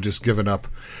 Yeah, we've just given up.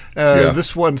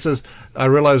 This one says, I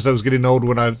realized I was getting old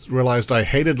when I realized I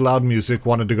hated loud music,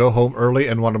 wanted to go home early,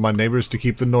 and wanted my neighbors to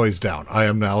keep the noise down. I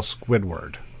am now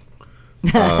Squidward.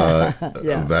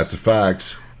 That's a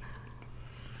fact.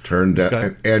 Turned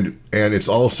down, and it's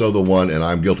also the one, and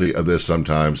I'm guilty of this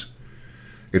sometimes.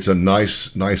 It's a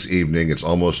nice evening. It's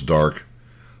almost dark,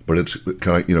 but it's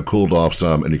kind of cooled off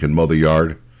some, and you can mow the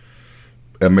yard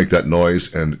and make that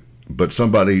noise. But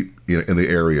somebody in the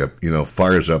area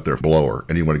fires up their blower,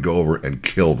 and you want to go over and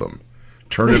kill them.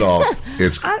 Turn it off.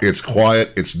 It's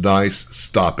quiet. It's nice.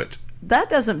 Stop it. That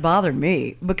doesn't bother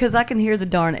me because I can hear the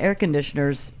darn air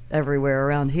conditioners everywhere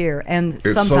around here, and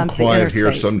It's sometimes so quiet the here.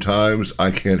 interstate. Sometimes I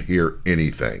can't hear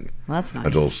anything. Well, that's nice.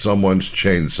 Until someone's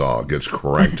chainsaw gets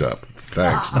cranked up.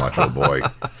 Thanks, Macho Boy.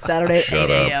 Saturday at Shut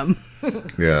 8 up. a.m.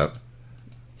 Yeah.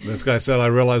 This guy said, I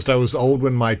realized I was old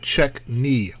when my check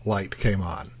knee light came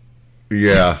on.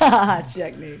 Yeah.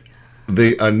 Check me.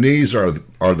 The knees are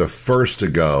the first to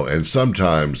go, and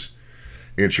sometimes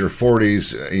it's your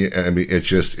 40s. I mean,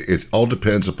 it all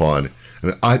depends upon.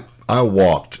 And I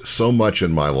walked so much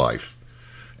in my life,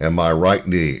 and my right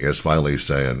knee is finally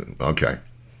saying, "Okay,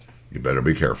 you better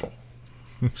be careful."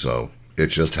 So it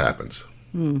just happens.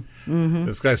 Mm-hmm.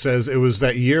 This guy says it was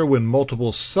that year when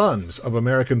multiple sons of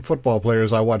American football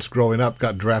players I watched growing up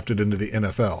got drafted into the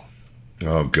NFL.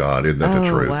 Oh God, isn't that the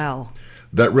truth? Wow.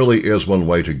 That really is one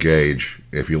way to gauge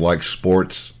if you like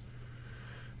sports,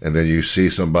 and then you see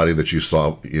somebody that you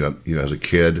saw, as a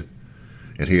kid,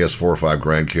 and he has 4 or 5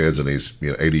 grandkids, and he's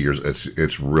 80 years.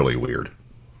 It's really weird,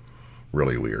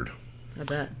 really weird. I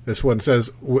bet. This one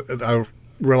says, I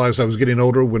realized I was getting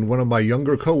older when one of my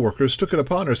younger coworkers took it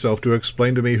upon herself to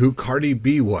explain to me who Cardi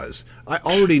B was. I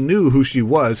already knew who she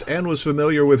was and was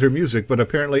familiar with her music, but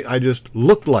apparently I just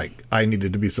looked like I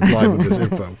needed to be supplied with this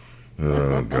info.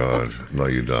 Oh God, no,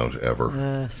 you don't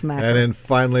ever. Smack. And then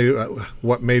finally,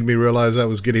 what made me realize I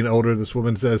was getting older, this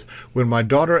woman says, when my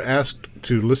daughter asked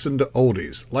to listen to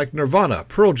oldies, like Nirvana,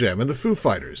 Pearl Jam, and the Foo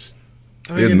Fighters.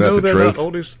 I mean, Isn't that the they're truth?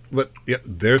 not oldies, but yeah,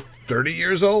 they're 30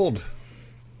 years old.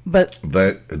 But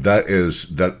That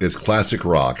is classic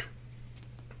rock.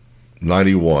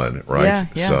 91, right?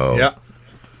 Yeah. So Yeah.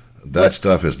 that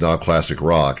stuff is not classic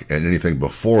rock, and anything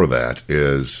before that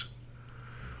is,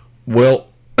 well,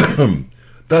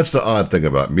 that's the odd thing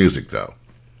about music, though.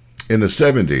 In the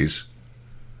 70s,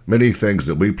 many things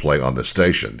that we play on the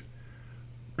station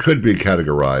could be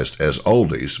categorized as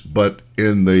oldies, but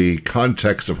in the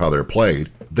context of how they're played,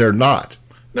 they're not.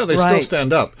 No, they still Right.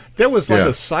 stand up. There was like Yeah.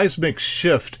 a seismic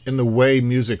shift in the way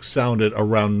music sounded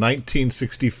around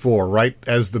 1964, right?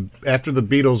 After the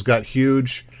Beatles got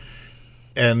huge,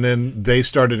 and then they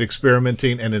started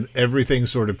experimenting, and then everything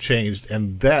sort of changed.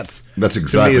 And that's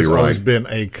exactly to me has right. always been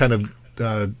a kind of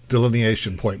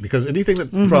delineation point, because anything that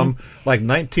from like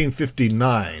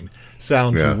 1959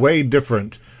 sounds Yeah. way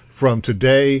different from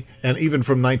today, and even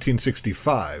from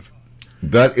 1965.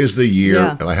 That is the year,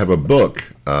 Yeah. and I have a book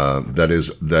that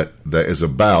is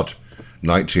about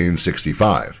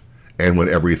 1965 and when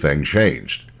everything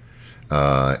changed,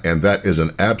 and that is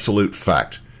an absolute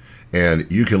fact. And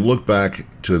you can look back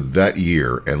to that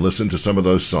year and listen to some of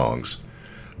those songs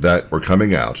that were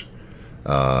coming out,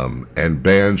 and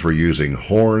bands were using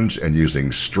horns and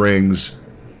using strings.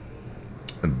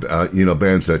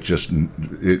 Bands that just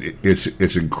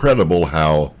it's incredible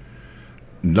how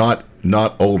not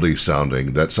oldie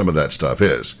sounding that some of that stuff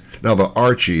is. Now the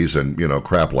Archies and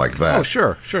crap like that. Oh,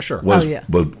 sure. Was, Oh, yeah.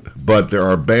 but there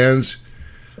are bands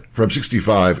from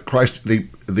 '65. Christ, the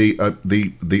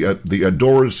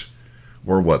Doors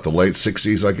were what, the late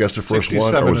 '60s, I guess, the first one. Or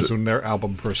 67 was is it, when their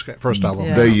first album.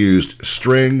 Yeah. they used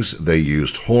strings, they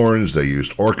used horns, they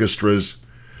used orchestras.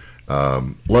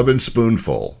 Lovin'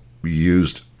 Spoonful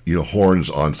used horns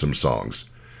on some songs,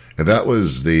 and that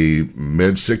was the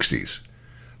mid '60s.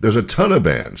 There's a ton of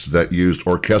bands that used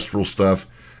orchestral stuff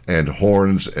and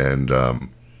horns, and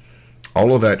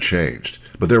all of that changed.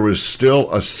 But there was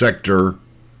still a sector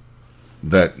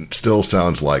that still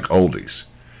sounds like oldies.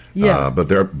 Yeah. But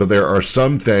there are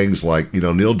some things like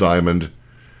Neil Diamond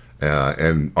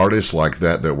and artists like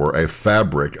that were a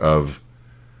fabric of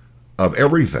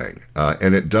everything,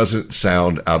 and it doesn't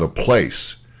sound out of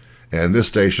place. And this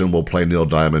station will play Neil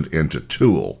Diamond into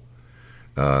Tool,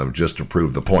 just to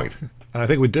prove the point. And I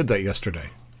think we did that yesterday.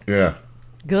 Yeah.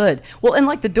 Good. Well, and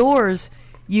like the Doors,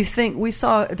 you think we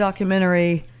saw a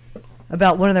documentary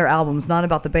about one of their albums, not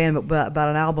about the band, but about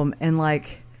an album, and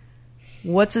like,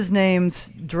 what's his name's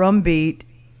drum beat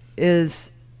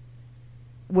was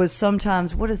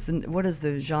sometimes what is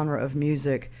the genre of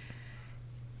music?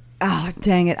 Oh,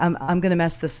 dang it! I'm gonna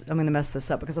mess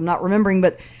this up because I'm not remembering.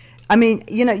 But I mean,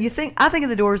 I think of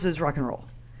the Doors as rock and roll.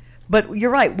 But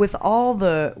you're right, with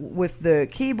the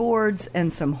keyboards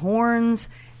and some horns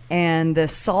and the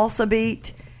salsa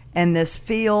beat and this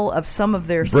feel of some of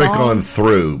their Break songs. On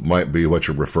Through might be what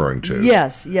you're referring to.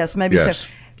 Yes, maybe Yes.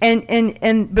 so.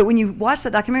 And but when you watch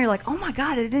that documentary, you're like, oh my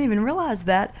God, I didn't even realize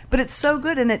that. But it's so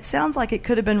good, and it sounds like it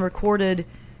could have been recorded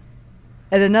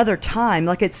at another time.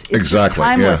 Like it's just Exactly,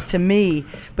 timeless yeah. to me.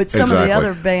 But some of the Exactly.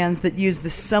 other bands that use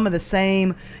some of the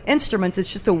same instruments,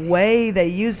 it's just the way they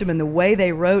used them and the way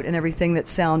they wrote and everything that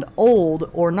sound old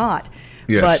or not.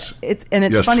 Yes. But it's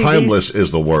Yes, funny. timeless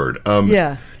is the word.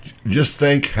 Yeah. Just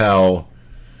think how,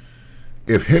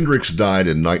 if Hendrix died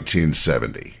in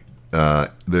 1970,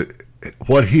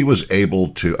 what he was able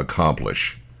to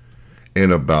accomplish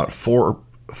in about four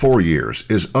years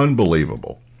is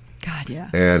unbelievable. God, yeah.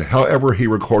 And however he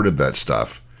recorded that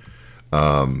stuff,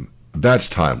 that's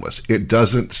timeless. It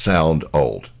doesn't sound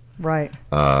old. Right.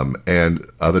 And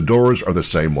the Doors are the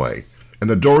same way. And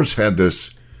the Doors had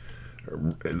this.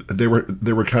 They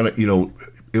were kind of,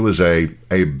 it was a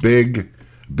big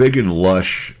and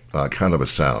lush kind of a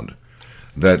sound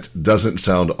that doesn't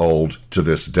sound old to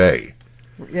this day.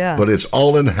 Yeah. But it's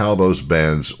all in how those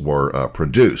bands were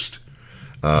produced.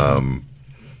 And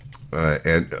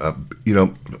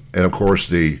of course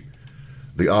the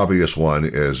obvious one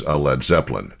is Led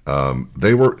Zeppelin.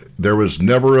 There was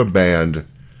never a band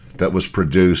that was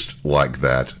produced like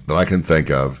that I can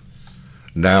think of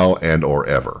now and or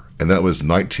ever. And that was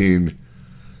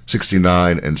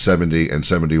 1969 and 70 and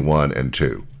 71 and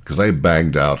 2, because they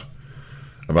banged out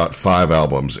about 5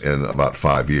 albums in about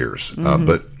 5 years.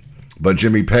 But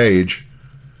Jimmy Page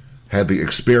had the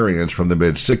experience from the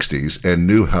mid-'60s and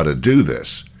knew how to do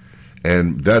this.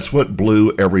 And that's what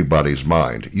blew everybody's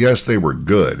mind. Yes, they were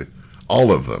good,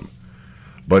 all of them.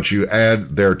 But you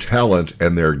add their talent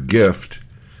and their gift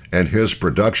and his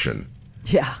production,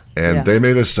 Yeah. and yeah. they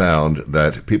made a sound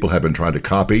that people have been trying to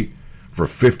copy for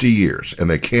 50 years, and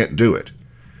they can't do it.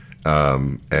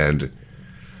 And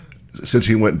since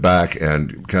he went back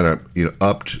and kind of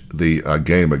upped the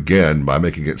game again by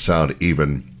making it sound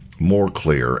even more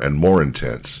clear and more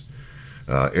intense,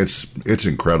 it's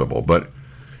incredible. But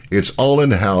it's all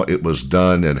in how it was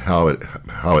done and how it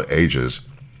ages.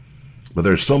 But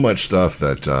there's so much stuff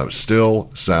that still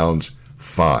sounds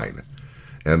fine.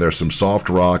 And there's some soft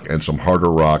rock and some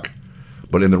harder rock,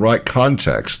 but in the right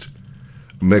context,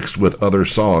 mixed with other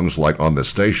songs like on this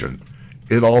station,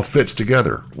 it all fits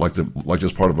together like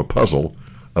just part of a puzzle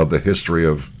of the history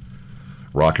of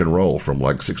rock and roll from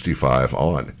like 65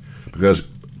 on. Because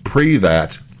pre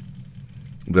that,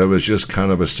 there was just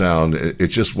kind of a sound, it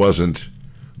just wasn't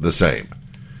the same.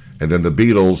 And then the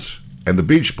Beatles and the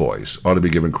Beach Boys ought to be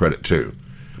given credit too,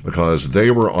 because they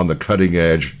were on the cutting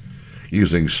edge,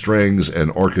 using strings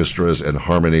and orchestras and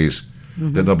harmonies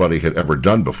that nobody had ever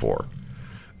done before.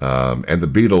 And the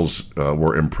Beatles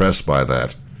were impressed by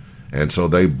that. And so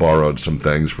they borrowed some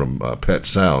things from Pet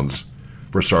Sounds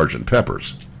for Sgt.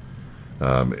 Pepper's.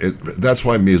 That's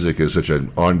why music is such an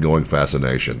ongoing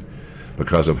fascination,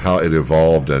 because of how it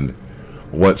evolved and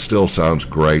what still sounds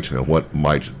great and what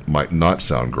might not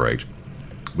sound great.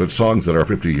 But songs that are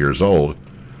 50 years old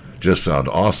just sound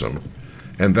awesome.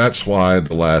 And that's why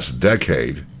the last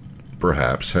decade,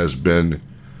 perhaps, has been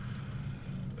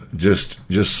just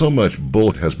so much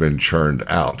bull has been churned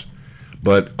out.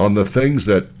 But on the things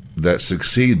that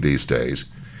succeed these days,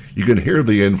 you can hear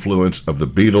the influence of the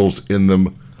Beatles in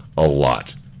them a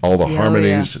lot. All the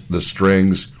harmonies, the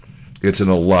strings, it's in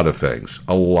a lot of things,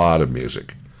 a lot of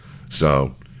music.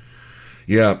 So,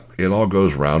 yeah, it all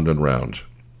goes round and round.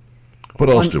 What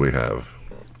else do we have?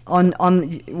 On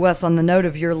Wes, on the note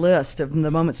of your list of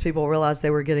the moments people realized they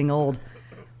were getting old,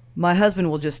 my husband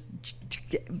will just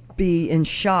be in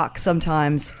shock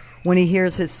sometimes when he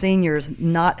hears his seniors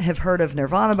not have heard of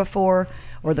Nirvana before,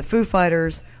 or the Foo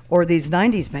Fighters, or these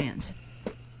 90s bands.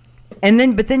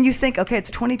 But then you think, okay,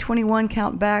 it's 2021,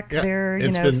 count back there,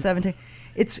 17.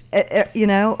 It's,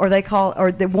 or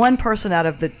the one person out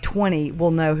of the 20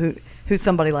 will know who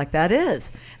somebody like that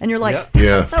is. And you're like,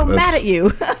 I'm so mad at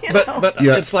you. But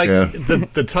it's like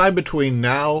the time between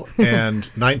now and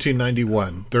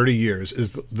 1991, 30 years,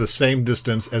 is the same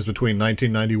distance as between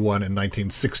 1991 and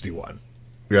 1961.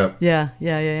 Yeah.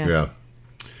 Yeah.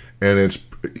 And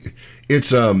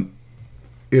it's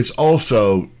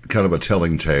also kind of a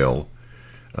telling tale.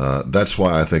 That's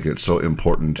why I think it's so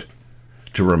important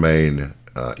to remain,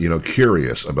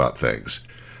 curious about things.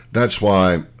 That's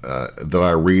why that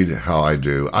I read how I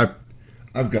do. I've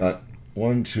got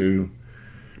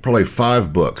probably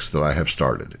 5 books that I have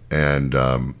started, and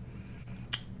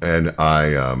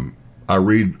I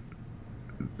read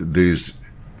these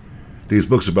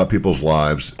books about people's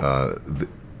lives.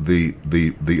 The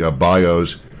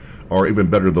bios are even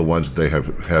better the ones that they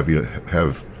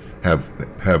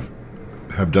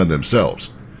have done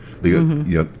themselves.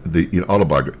 The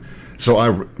autobiography. So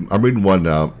I'm reading one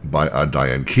now by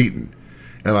Diane Keaton,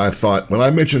 and I thought, when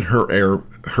I mentioned her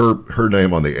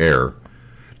name on the air,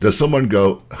 does someone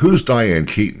go, "Who's Diane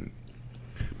Keaton?"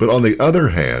 But on the other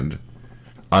hand,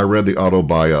 I read the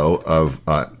autobio of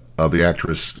the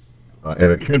actress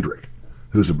Anna Kendrick,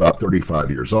 who's about 35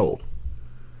 years old.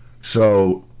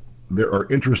 So there are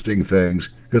interesting things,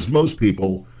 because most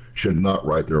people should not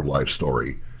write their life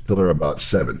story till they're about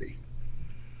 70.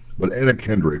 But Anna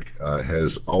Kendrick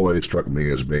has always struck me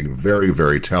as being very,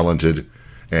 very talented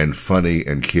and funny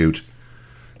and cute.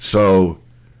 So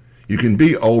you can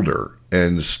be older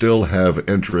and still have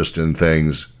interest in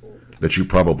things that you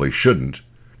probably shouldn't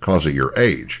because of your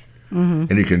age. And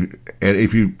you can, and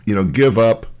if you give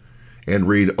up and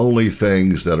read only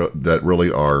things that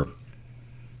really are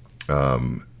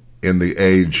in the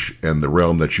age and the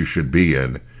realm that you should be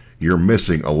in, you're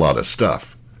missing a lot of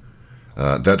stuff.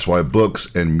 That's why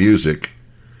books and music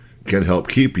can help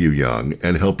keep you young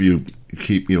and help you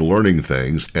keep learning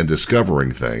things and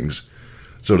discovering things.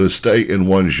 So to stay in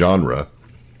one genre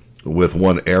with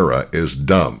one era is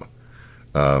dumb.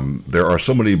 There are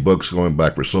so many books going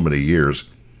back for so many years,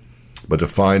 but to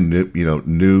find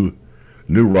new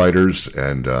writers,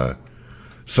 and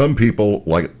some people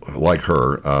like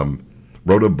her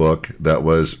wrote a book that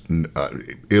was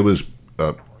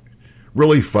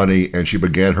really funny, and she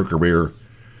began her career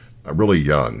really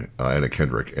young, Anna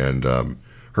Kendrick, and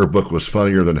her book was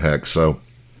funnier than heck. So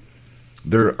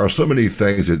there are so many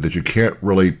things that you can't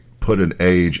really put an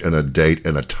age and a date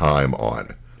and a time on.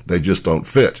 They just don't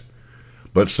fit.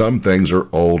 But some things are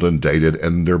old and dated,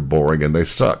 and they're boring and they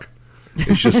suck.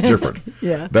 It's just different.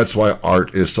 Yeah. That's why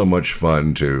art is so much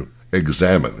fun to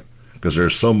examine, because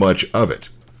there's so much of it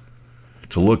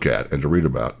to look at and to read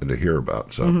about and to hear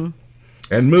about. So,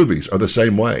 and movies are the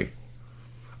same way.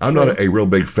 I'm not a real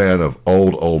big fan of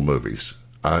old movies.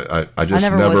 I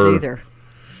just never was either.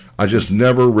 I just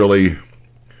never really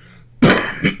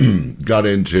got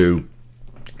into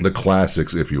the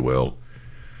classics, if you will,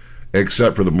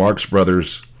 except for the Marx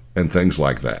Brothers and things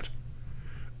like that,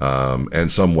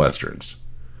 and some Westerns.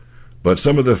 But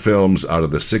some of the films out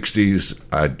of the 60s,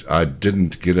 I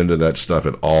didn't get into that stuff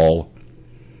at all.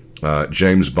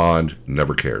 James Bond,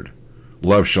 never cared.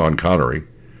 Love Sean Connery,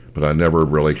 but I never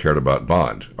really cared about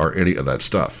Bond or any of that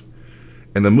stuff.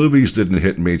 And the movies didn't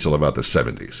hit me till about the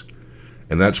 70s.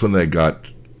 And that's when they got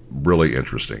really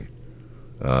interesting.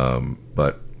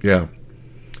 But yeah,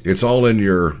 it's all in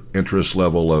your interest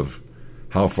level of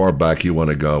how far back you want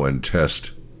to go and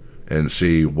test and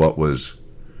see what was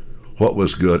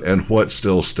good and what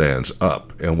still stands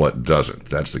up and what doesn't.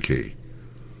 That's the key.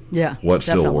 Yeah. What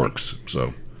still definitely works.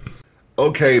 So,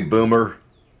 okay, Boomer,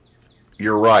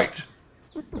 you're right.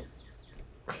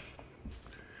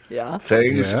 Yeah.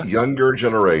 Things younger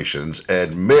generations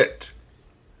admit,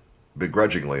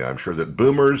 begrudgingly, I'm sure, that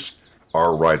boomers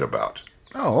are right about.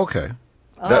 Oh, okay.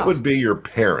 That would be your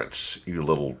parents, you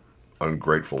little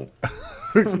ungrateful.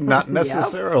 Not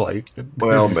necessarily.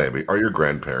 Well, maybe. Or your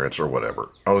grandparents or whatever.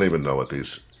 I don't even know what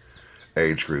these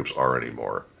age groups are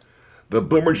anymore. The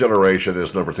boomer generation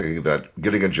is known for thinking that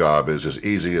getting a job is as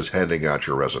easy as handing out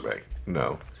your resume.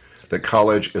 No. That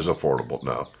college is affordable.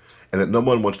 No. And that no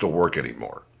one wants to work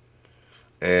anymore.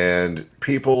 And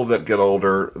people that get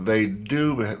older,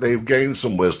 they've gained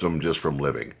some wisdom just from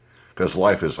living, because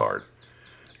life is hard.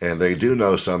 And they do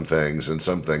know some things, and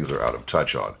some things they're out of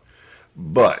touch on.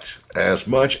 But as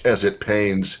much as it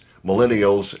pains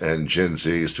millennials and Gen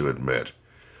Zs to admit,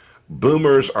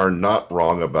 boomers are not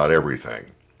wrong about everything.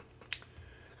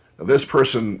 This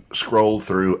person scrolled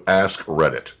through Ask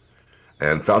Reddit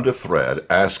and found a thread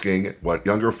asking what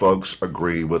younger folks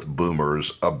agree with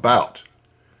boomers about.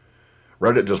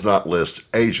 Reddit does not list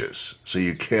ages, so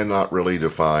you cannot really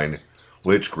define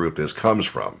which group this comes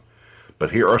from. But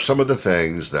here are some of the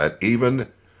things that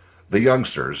even the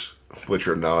youngsters, which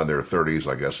are now in their 30s,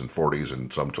 I guess, and 40s,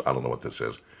 and some, I don't know what this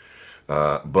is,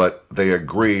 but they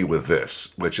agree with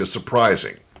this, which is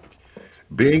surprising.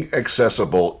 Being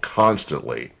accessible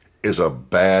constantly is a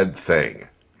bad thing.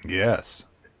 Yes.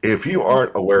 If you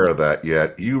aren't aware of that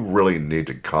yet, you really need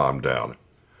to calm down.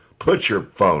 Put your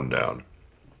phone down.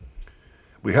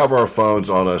 We have our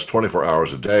phones on us 24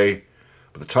 hours a day,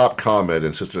 but the top comment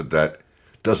insisted that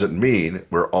doesn't mean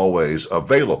we're always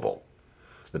available.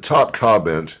 The top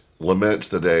comment laments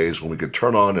the days when we could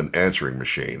turn on an answering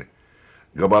machine,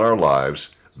 go about our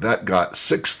lives. That got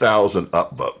 6,000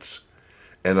 upvotes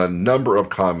and a number of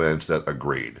comments that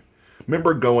agreed.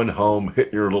 Remember going home,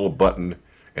 hitting your little button,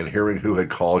 and hearing who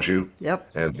had called you? Yep.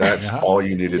 And that's all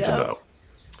you needed to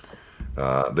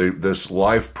know. This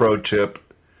life pro tip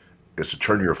is to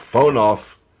turn your phone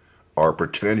off or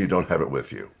pretend you don't have it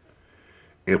with you.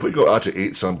 If we go out to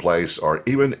eat someplace or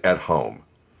even at home,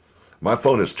 my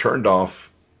phone is turned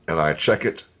off and I check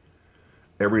it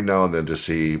every now and then to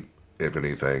see if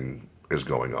anything is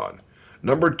going on.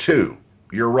 Number two,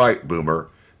 you're right, Boomer.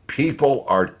 People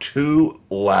are too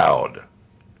loud.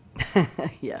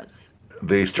 Yes.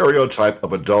 The stereotype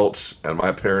of adults, and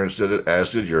my parents did it,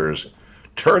 as did yours,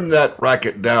 turn that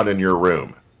racket down in your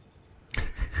room.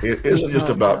 It isn't just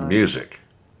about music.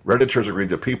 Redditors agree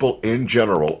that people in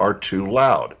general are too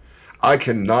loud. I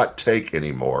cannot take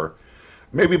anymore,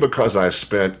 maybe because I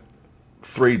spent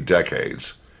 3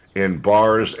 decades in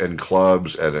bars and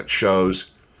clubs and at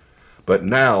shows, but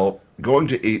now going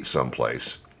to eat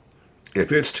someplace,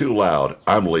 if it's too loud,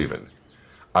 I'm leaving.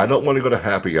 I don't want to go to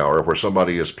happy hour where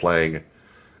somebody is playing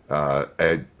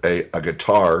a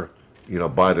guitar,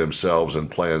 by themselves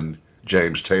and playing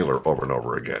James Taylor over and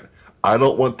over again. I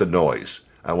don't want the noise.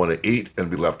 I want to eat and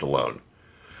be left alone.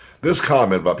 This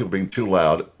comment about people being too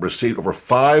loud received over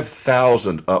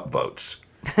 5,000 upvotes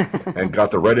and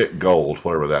got the Reddit gold,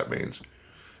 whatever that means.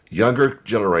 Younger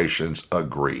generations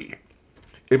agree.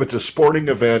 If it's a sporting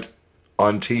event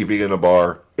on TV in a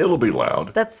bar, it'll be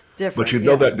loud. That's different. But you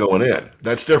know that going in.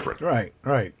 That's different. Right.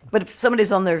 But if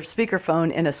somebody's on their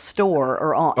speakerphone in a store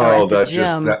or at the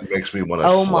gym, that makes me want to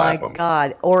oh slap my them.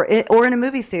 God, or in a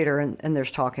movie theater and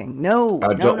there's talking. No,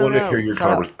 I don't want to no. hear your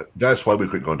Shut up. conversation. That's why we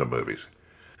quit going to movies.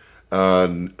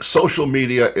 Social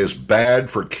media is bad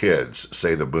for kids,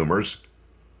 say the boomers.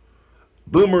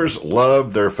 Boomers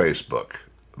love their Facebook,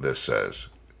 this says.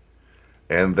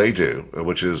 And they do,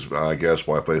 which is, I guess,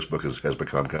 why Facebook has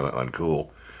become kind of uncool.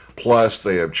 Plus,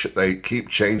 they keep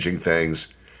changing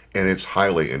things, and it's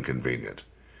highly inconvenient.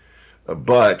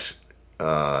 But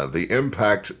the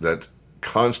impact that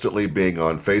constantly being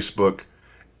on Facebook,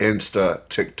 Insta,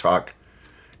 TikTok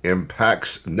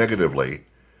impacts negatively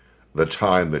the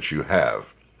time that you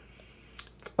have.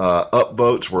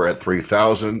 Upvotes were at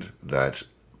 3,000 that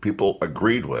people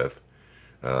agreed with,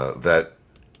 that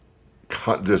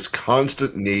this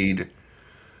constant need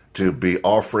to be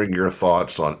offering your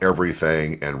thoughts on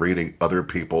everything and reading other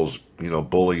people's,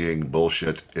 bullying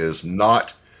bullshit is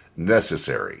not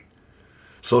necessary.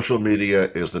 Social media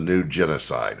is the new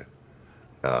genocide.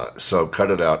 So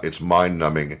cut it out. It's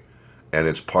mind-numbing, and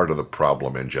it's part of the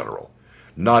problem in general.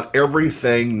 Not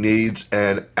everything needs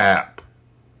an app.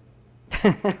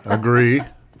 Agree.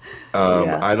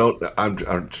 Yeah. I'm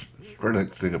trying to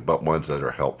think about ones that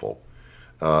are helpful.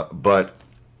 But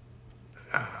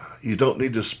you don't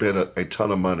need to spend a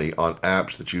ton of money on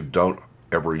apps that you don't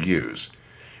ever use.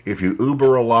 If you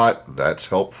Uber a lot, that's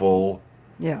helpful.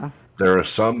 Yeah. There are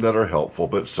some that are helpful,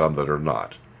 but some that are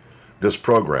not. This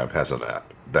program has an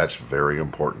app. That's very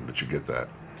important that you get that.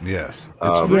 Yes.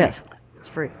 It's free. Yes. It's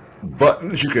free.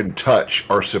 Buttons you can touch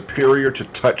are superior to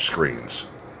touch screens.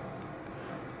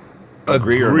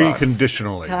 Agree or not?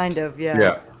 Conditionally. Kind of. Yeah.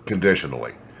 Yeah,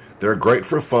 conditionally. They're great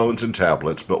for phones and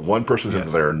tablets, but one person said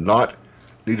they're not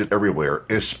needed everywhere,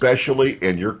 especially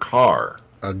in your car.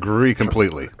 Agree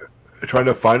completely. Trying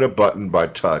to find a button by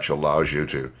touch allows you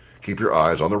to keep your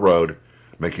eyes on the road,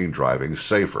 making driving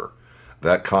safer.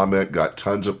 That comment got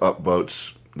tons of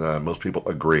upvotes. Most people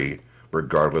agree,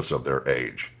 regardless of their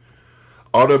age.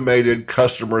 Automated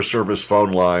customer service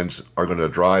phone lines are going to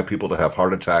drive people to have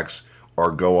heart attacks or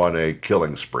go on a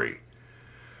killing spree.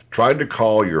 Trying to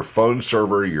call your phone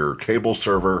server, your cable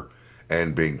server,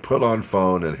 and being put on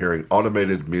phone and hearing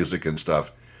automated music and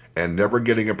stuff and never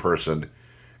getting a person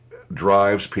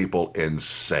drives people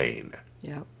insane.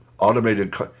 Yep.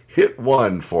 Hit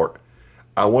 1 for,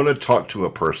 I want to talk to a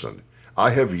person. I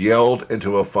have yelled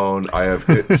into a phone. I have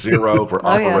hit 0 for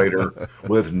operator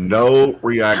with no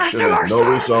reaction and no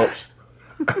results.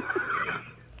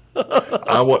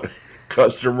 I want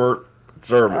customer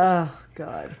service. Oh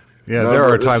God. Yeah, No, there but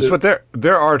are this times, is- but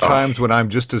there are times when I'm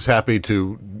just as happy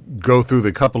to go through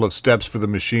the couple of steps for the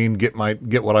machine, get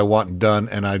what I want done,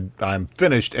 and I'm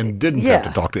finished and didn't have to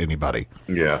Yeah. talk to anybody.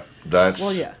 Yeah,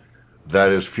 Well, yeah.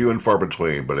 that is few and far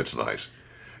between, but it's nice.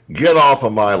 Get off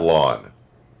of my lawn.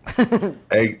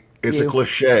 It's a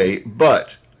cliche,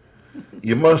 but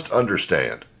you must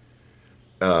understand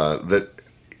that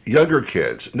younger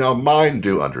kids, now mine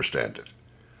do understand it,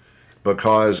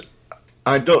 because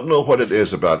I don't know what it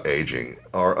is about aging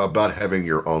or about having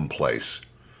your own place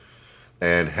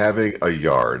and having a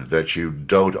yard that you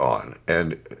dote on.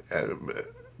 And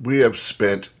we have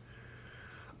spent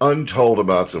untold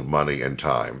amounts of money and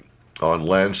time on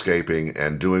landscaping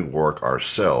and doing work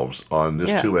ourselves on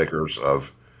this 2 acres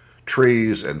of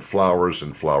trees and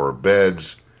flower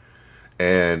beds.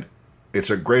 And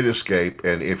it's a great escape.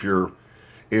 And if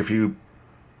you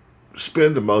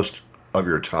spend the most of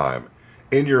your time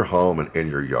in your home and in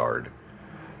your yard,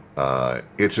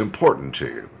 it's important to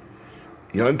you.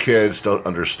 Young kids don't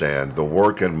understand the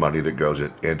work and money that goes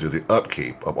into the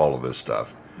upkeep of all of this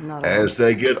stuff. Not at all. As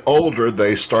they get older,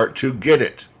 they start to get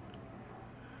it.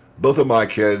 Both of my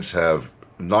kids have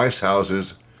nice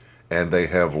houses, and they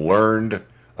have learned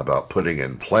about putting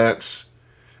in plants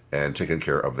and taking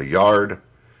care of the yard,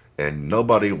 and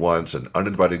nobody wants an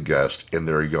uninvited guest in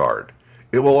their yard.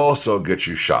 It will also get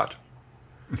you shot.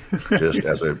 Just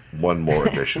as one more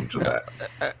addition to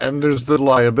that. And there's the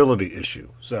liability issue.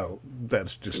 So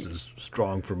that's just as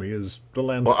strong for me as the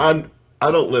landscape. Well,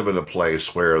 I don't live in a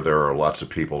place where there are lots of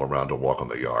people around to walk on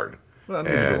the yard. Well,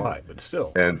 neither do I, but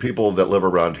still. And people that live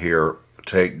around here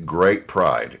take great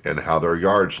pride in how their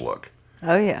yards look.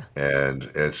 Oh, yeah.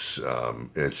 And it's an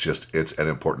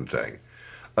important thing.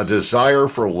 A desire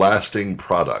for lasting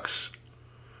products.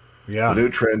 Yeah. The new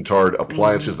trend toward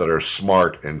appliances that are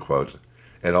smart, in quotes,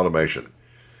 and automation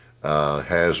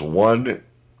has one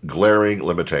glaring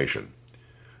limitation.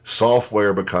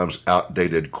 Software becomes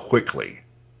outdated quickly.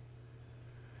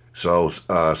 So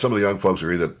some of the young folks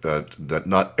agree that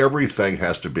not everything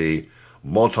has to be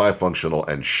multifunctional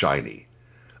and shiny.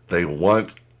 They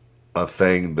want a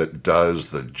thing that does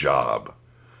the job.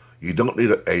 You don't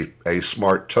need a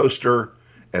smart toaster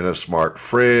and a smart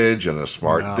fridge and a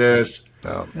smart this.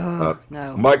 No.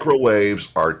 No. Microwaves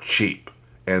are cheap,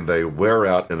 and they wear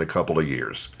out in a couple of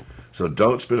years. So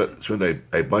don't spend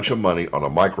a bunch of money on a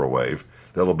microwave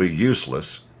that'll be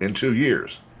useless in 2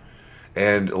 years.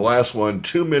 And the last one,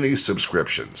 too many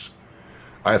subscriptions.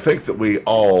 I think that we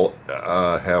all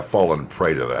have fallen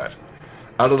prey to that.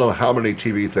 I don't know how many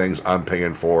TV things I'm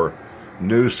paying for,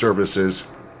 news services,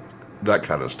 that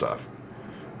kind of stuff.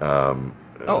 And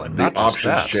The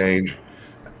options change.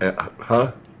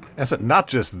 That's it. Not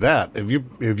just that.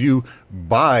 If you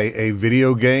buy a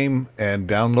video game and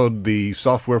download the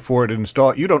software for it and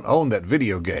install it, you don't own that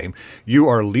video game. You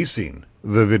are leasing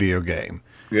the video game.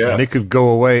 Yeah. And it could go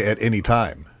away at any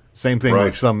time. Same thing Right.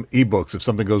 with some ebooks. If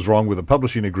something goes wrong with a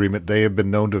publishing agreement, they have been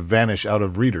known to vanish out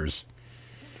of readers.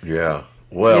 Yeah.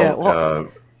 Well,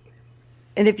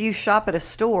 And if you shop at a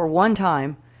store one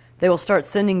time, they will start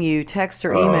sending you texts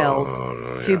or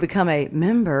emails to become a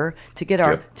member, to get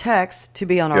our text, to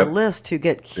be on our Yep. list, to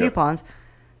get coupons.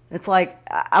 It's like,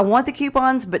 I want the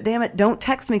coupons, but damn it, don't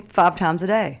text me 5 times a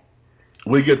day.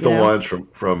 we get the Yeah. ones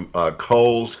from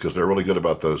Kohl's because they're really good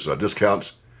about those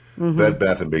discounts. Bed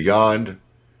Bath & Beyond,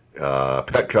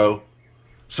 Petco.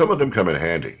 Some of them come in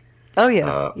handy. Oh,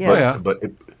 yeah. yeah. But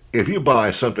if you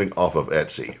buy something off of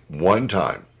Etsy one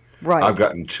time, Right. I've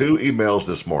gotten 2 emails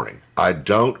this morning. I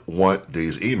don't want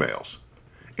these emails.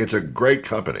 It's a great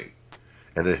company,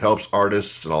 and it helps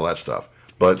artists and all that stuff.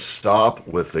 But stop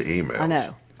with the emails. I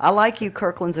know. I like you,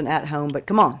 Kirkland's and At Home, but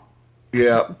come on.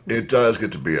 Yeah, it does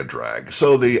get to be a drag.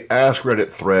 So the Ask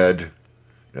Reddit thread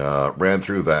ran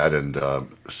through that, and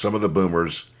some of the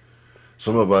boomers,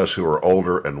 some of us who are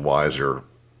older and wiser,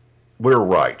 we're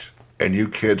right, and you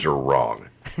kids are wrong.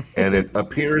 And it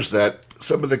appears that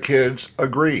some of the kids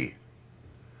agree.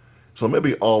 So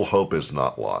maybe all hope is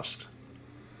not lost.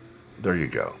 There you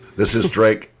go. This is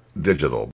Drake Digital.